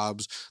good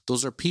jobs.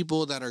 Those are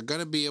people that are going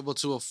to be able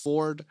to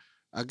afford,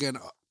 again,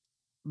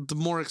 the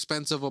more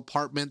expensive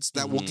apartments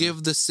that will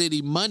give the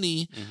city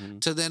money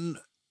to then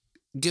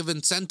give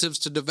incentives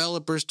to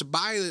developers to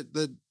buy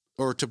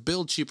or to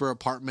build cheaper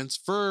apartments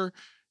for,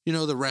 you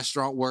know, the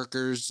restaurant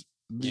workers,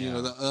 you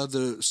know, the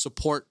other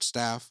support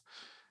staff.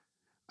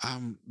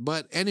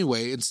 But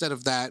anyway, instead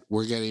of that,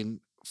 we're getting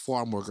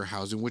farm worker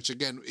housing, which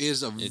again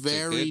is a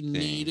very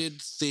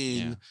needed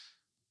thing. Yeah.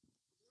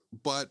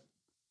 But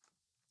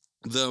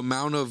the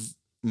amount of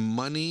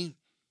money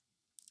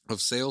of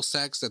sales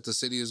tax that the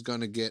city is going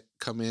to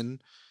come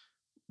in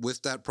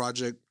with that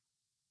project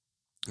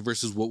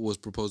versus what was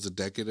proposed a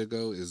decade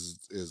ago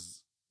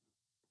is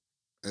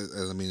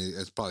I mean,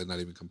 it's probably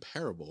not even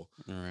comparable.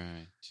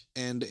 Right.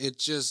 And it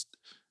just,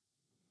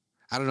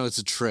 I don't know, it's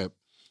a trip.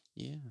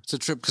 Yeah. It's a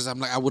trip because I'm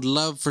like, I would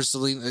love for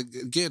Selena,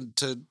 again,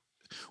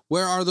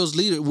 where are those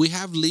leaders? We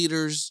have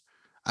leaders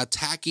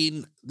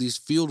attacking these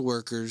field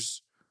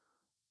workers.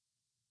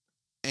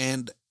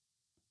 And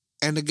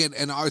again,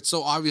 and it's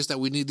so obvious that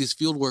we need these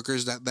field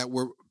workers that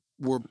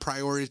we're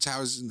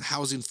prioritizing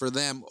housing for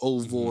them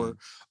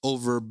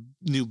over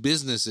new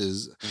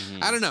businesses.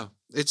 I don't know.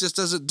 It just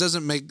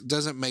doesn't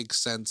make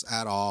sense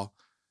at all.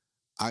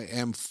 I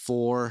am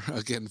for,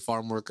 again,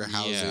 farm worker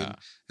housing,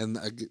 and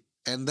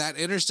that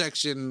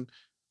intersection.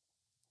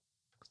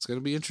 It's going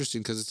to be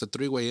interesting because it's a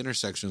 3-way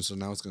intersection, so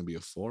now it's going to be a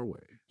 4-way.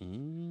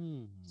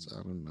 So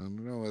I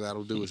don't know what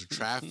that'll do with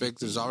traffic.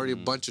 There's already a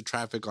bunch of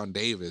traffic on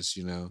Davis,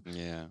 you know.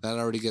 Yeah. That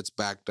already gets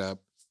backed up.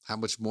 How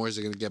much more is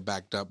it going to get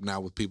backed up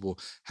now with people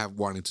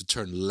wanting to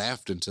turn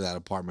left into that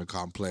apartment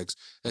complex?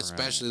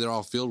 Especially they're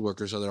all field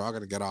workers, so they're all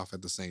going to get off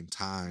at the same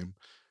time.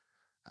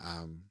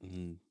 A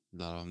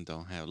lot of them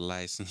don't have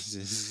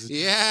licenses.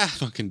 Yeah.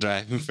 Fucking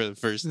driving for the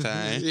first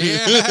time.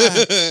 Yeah.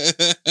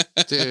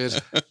 Dude,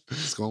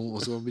 it's going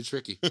to be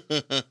tricky.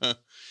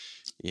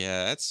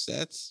 Yeah,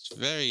 that's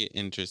very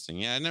interesting.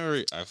 Yeah, I've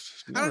never I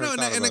don't know,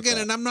 and again,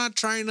 and I'm not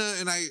trying to,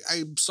 and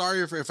I'm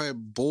sorry if I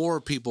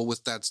bore people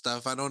with that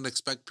stuff. I don't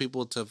expect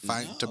people to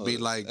be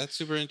like, that's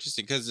super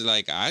interesting because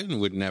like I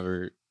would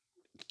never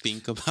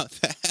think about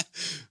that.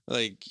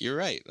 Like you're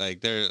right.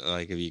 Like they're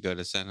like if you go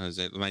to San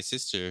Jose, my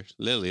sister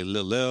Lil,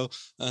 Lil,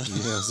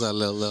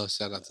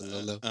 shout out to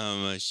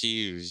Lil.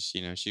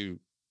 she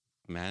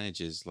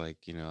manages like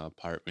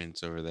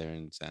apartments over there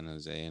in San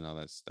Jose and all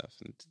that stuff.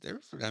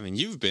 And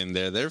you've been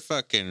there. They're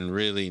fucking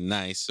really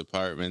nice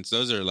apartments.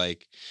 Those are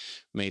like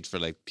made for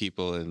like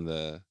people in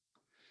the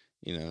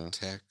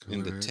tech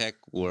the tech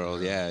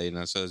world. Yeah,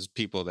 so there's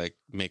people that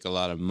make a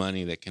lot of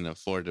money that can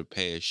afford to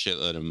pay a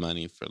shitload of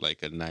money for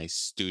like a nice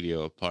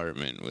studio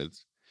apartment with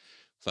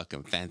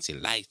fucking fancy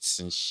lights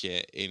and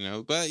shit,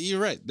 But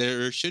you're right.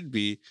 There should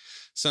be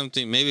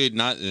something, maybe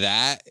not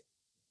that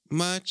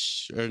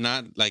much or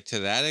not like to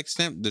that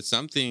extent, but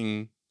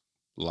something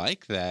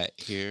like that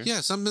here.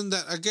 Yeah, something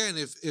that, again,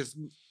 if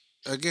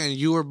again,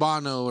 you or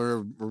Bono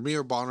or me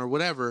or Bono or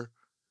whatever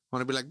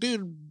want to be like,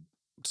 dude,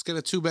 Let's get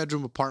a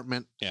 2-bedroom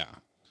apartment. Yeah.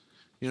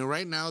 You know,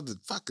 right now the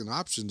fucking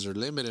options are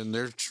limited and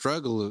they're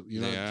struggle.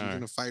 You know, They you're are.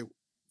 gonna fight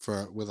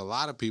with a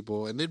lot of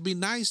people, and it'd be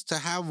nice to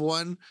have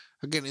one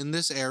again in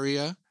this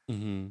area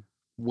Mm-hmm.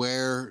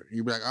 where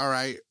you'd be like, all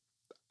right,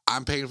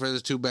 I'm paying for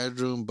this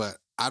 2-bedroom, but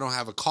I don't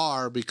have a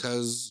car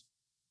because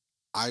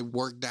I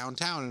work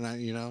downtown,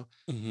 and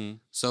Mm-hmm.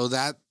 so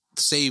that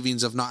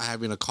savings of not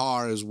having a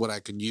car is what I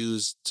can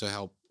use to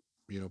help,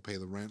 pay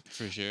the rent.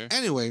 For sure.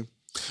 Anyway,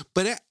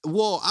 but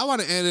I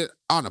want to end it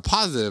on a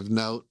positive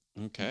note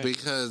Okay.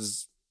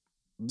 because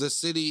the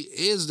city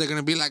they're going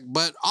to be like,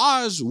 but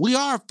ours, we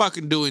are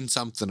fucking doing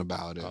something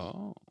about it.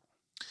 Oh.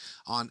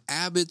 On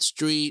Abbott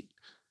Street,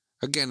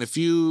 again, if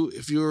you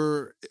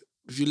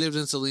lived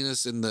in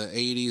Salinas in the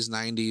 80s,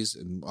 90s,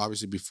 and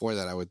obviously before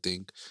that, I would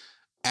think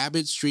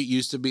Abbott Street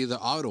used to be the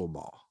auto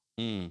mall.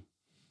 Mm.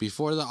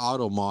 Before the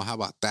auto mall, how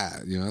about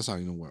that? That's how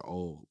we're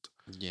old.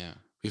 Yeah.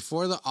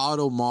 Before the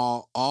auto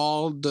mall,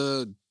 all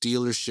the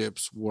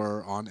dealerships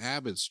were on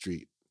Abbott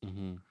Street.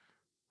 Mm-hmm.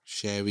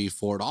 Chevy,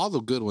 Ford, all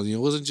the good ones. It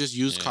wasn't just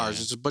used cars.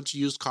 Yeah. It's a bunch of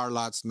used car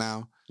lots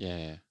now.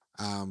 Yeah.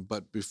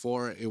 But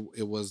before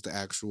it was the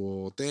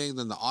actual thing.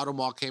 Then the auto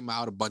mall came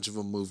out. A bunch of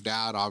them moved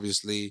out.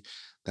 Obviously,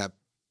 that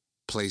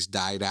place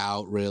died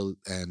out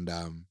and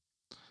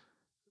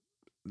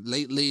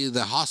lately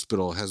the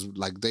hospital has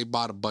they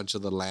bought a bunch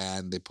of the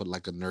land. They put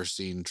a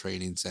nursing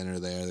training center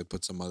there. They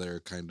put some other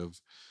kind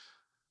of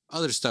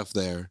other stuff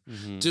there.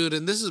 Mm-hmm. Dude,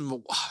 and this is,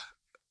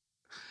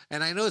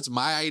 and I know it's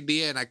my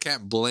idea and I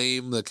can't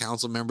blame the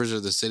council members or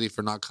the city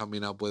for not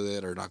coming up with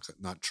it or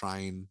not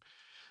trying,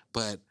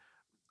 but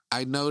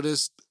I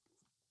noticed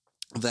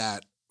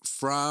that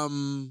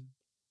from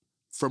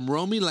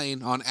Romy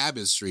Lane on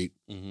Abbott Street,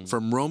 Mm-hmm.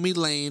 from Romy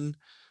Lane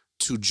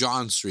to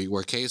John Street,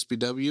 where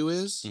KSBW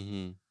is,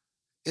 Mm-hmm.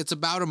 it's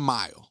about a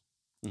mile.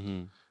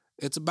 Mm-hmm.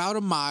 It's about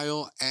a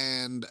mile,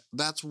 and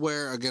that's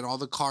where, again, all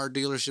the car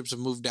dealerships have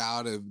moved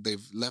out.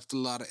 They've left a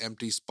lot of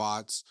empty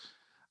spots.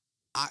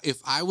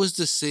 If I was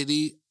the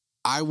city,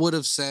 I would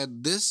have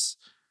said this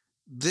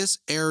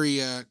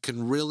area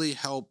can really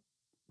help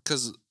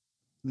because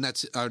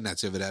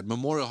Natividad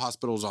Memorial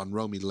Hospital is on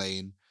Romy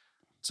Lane.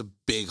 It's a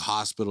big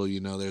hospital,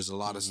 there's a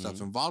lot of stuff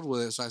involved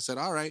with it. So I said,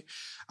 all right,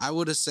 I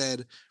would have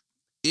said,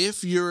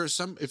 if you're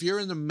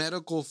in the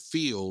medical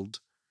field,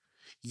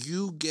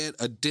 you get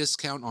a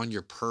discount on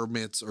your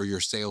permits or your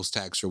sales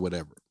tax or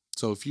whatever.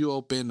 So if you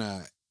open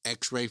a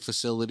X-ray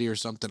facility or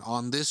something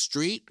on this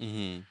street,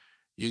 Mm-hmm.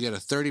 you get a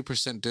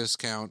 30%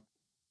 discount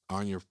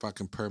on your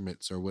fucking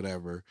permits or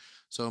whatever.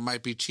 So it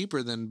might be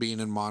cheaper than being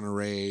in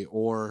Monterey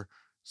or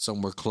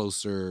somewhere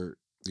closer,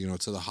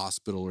 to the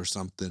hospital or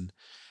something.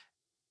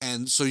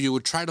 And so you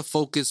would try to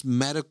focus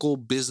medical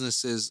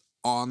businesses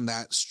on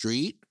that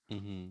street,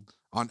 Mm-hmm.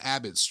 on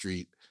Abbott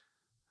Street.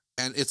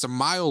 And it's a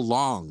mile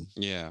long.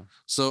 Yeah.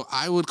 So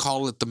I would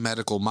call it the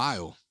medical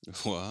mile.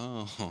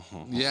 Wow.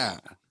 Yeah.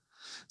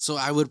 So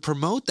I would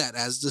promote that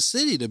as the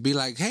city to be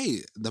like,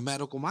 hey, the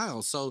medical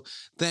mile. So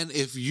then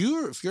if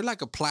you're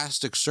like a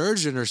plastic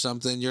surgeon or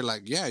something, you're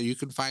like, yeah, you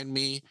can find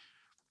me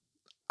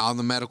on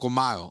the medical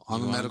mile. On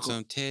you the want medical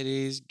some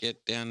titties?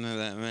 Get down to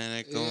that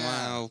medical Yeah.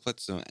 mile.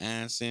 Put some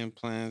ass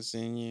implants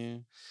in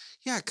you.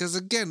 Yeah, because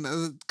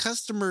again,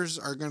 customers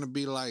are going to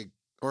be like,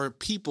 or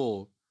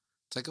people,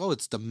 it's like, oh,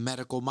 it's the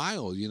medical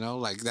mile,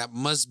 that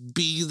must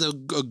be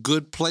a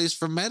good place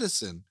for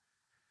medicine.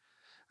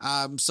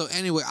 So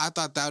anyway, I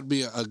thought that would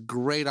be a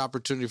great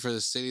opportunity for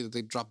the city that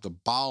they dropped the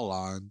ball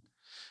on.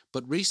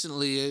 But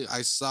recently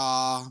I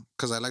saw,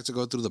 because I like to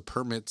go through the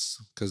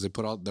permits, because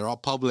they're all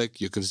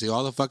public. You can see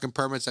all the fucking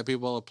permits that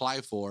people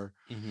apply for.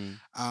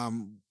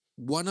 Mm-hmm.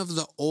 One of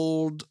the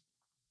old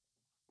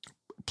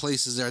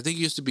places there, I think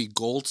it used to be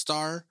Gold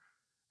Star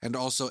and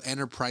also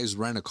Enterprise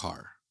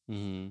Rent-A-Car.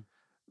 Mm-hmm.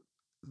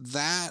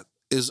 That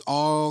is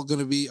all going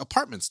to be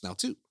apartments now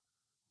too.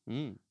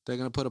 Mm. They're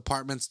going to put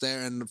apartments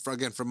there. And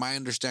from my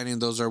understanding,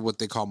 those are what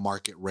they call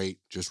market rate,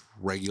 just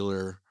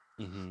regular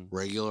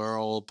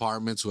old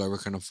apartments. Whoever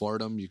can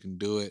afford them, you can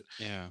do it.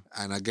 Yeah.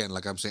 And again,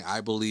 like I'm saying,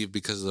 I believe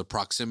because of the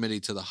proximity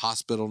to the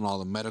hospital and all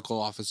the medical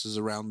offices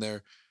around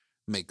there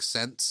makes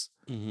sense.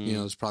 Mm-hmm.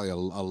 There's probably a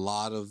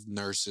lot of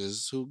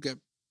nurses who get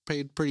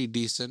paid pretty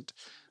decent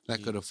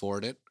that could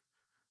afford it.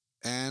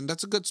 And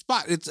that's a good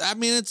spot. It's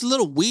a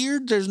little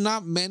weird. There's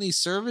not many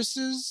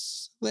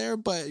services there,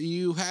 but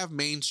you have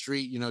Main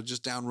Street,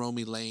 just down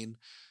Romy Lane,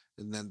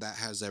 and then that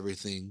has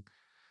everything.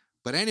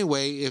 But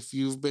anyway, if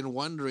you've been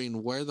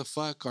wondering where the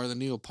fuck are the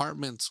new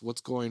apartments, what's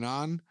going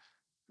on,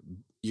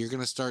 you're going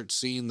to start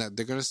seeing that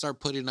they're going to start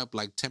putting up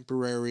like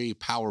temporary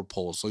power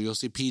poles. So you'll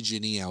see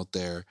PG&E out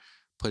there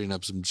putting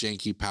up some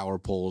janky power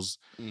poles,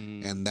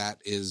 and that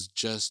is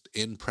just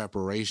in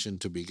preparation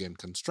to begin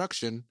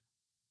construction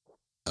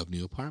of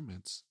new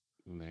apartments.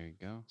 There you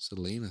go.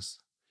 Salinas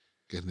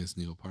getting his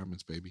new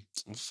apartments, baby.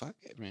 Well, fuck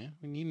it, man.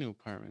 We need new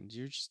apartments.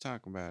 You're just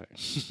talking about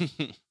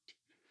it.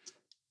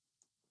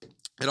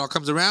 It all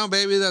comes around,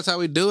 baby. That's how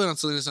we do it on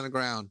Salinas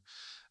Underground.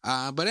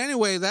 But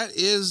anyway, that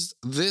is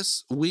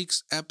this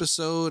week's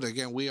episode.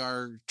 Again, we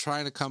are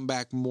trying to come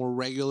back more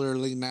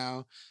regularly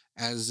now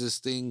as this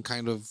thing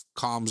kind of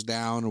calms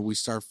down or we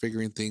start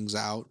figuring things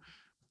out,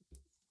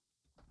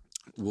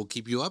 we'll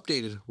keep you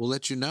updated. We'll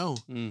let you know.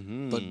 But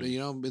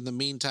Mm-hmm. in the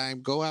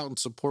meantime, go out and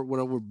support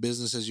whatever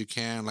businesses you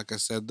can. Like I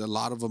said, a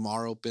lot of them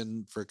are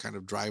open for kind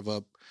of drive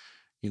up.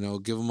 Give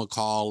them a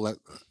call.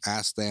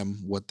 Ask them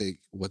what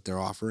they're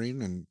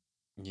offering, and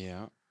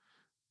Yeah.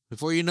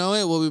 before you know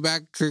it, we'll be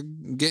back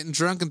getting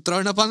drunk and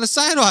throwing up on the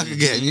sidewalk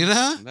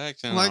again. Back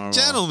to Like normal.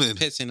 gentlemen.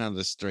 Pissing on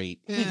the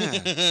street.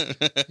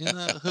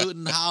 Yeah. Hooting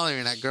and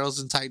hollering at girls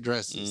in tight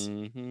dresses,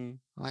 Mm-hmm.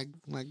 like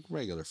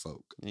regular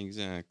folk.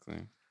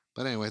 Exactly.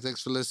 But anyway,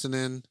 thanks for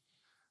listening.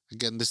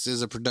 Again, this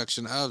is a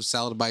production of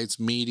Salad Bites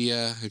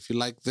Media. If you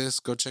like this,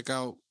 go check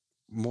out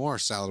more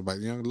Salad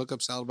Bites. Look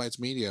up Salad Bites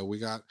Media. We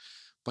got a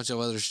bunch of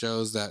other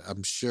shows that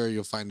I'm sure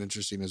you'll find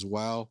interesting as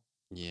well.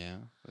 Yeah.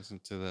 Listen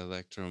to the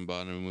Electro and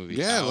Bono movie.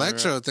 Yeah,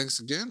 Electro. Thanks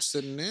again for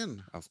sitting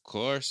in. Of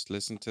course.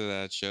 Listen to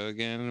that show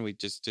again. We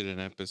just did an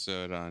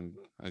episode on,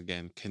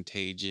 again,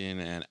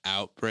 Contagion and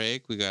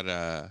Outbreak. We got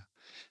a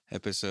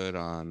episode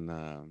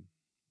on,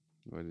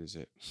 what is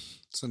it?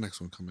 What's the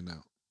next one coming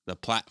out? The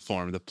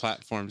Platform. The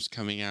Platform's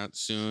coming out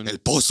soon. El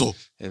Pozo.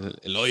 El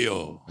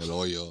Hoyo. El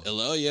Hoyo. El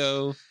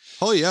Hoyo.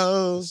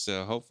 Hoyo.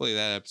 So hopefully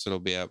that episode will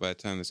be out by the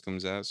time this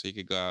comes out, so you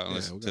could go out and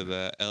listen to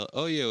the El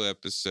Hoyo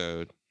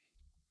episode.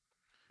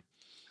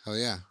 Hell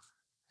yeah.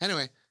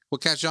 Anyway, we'll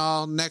catch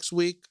y'all next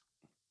week.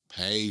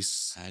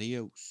 Peace.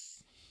 Adios.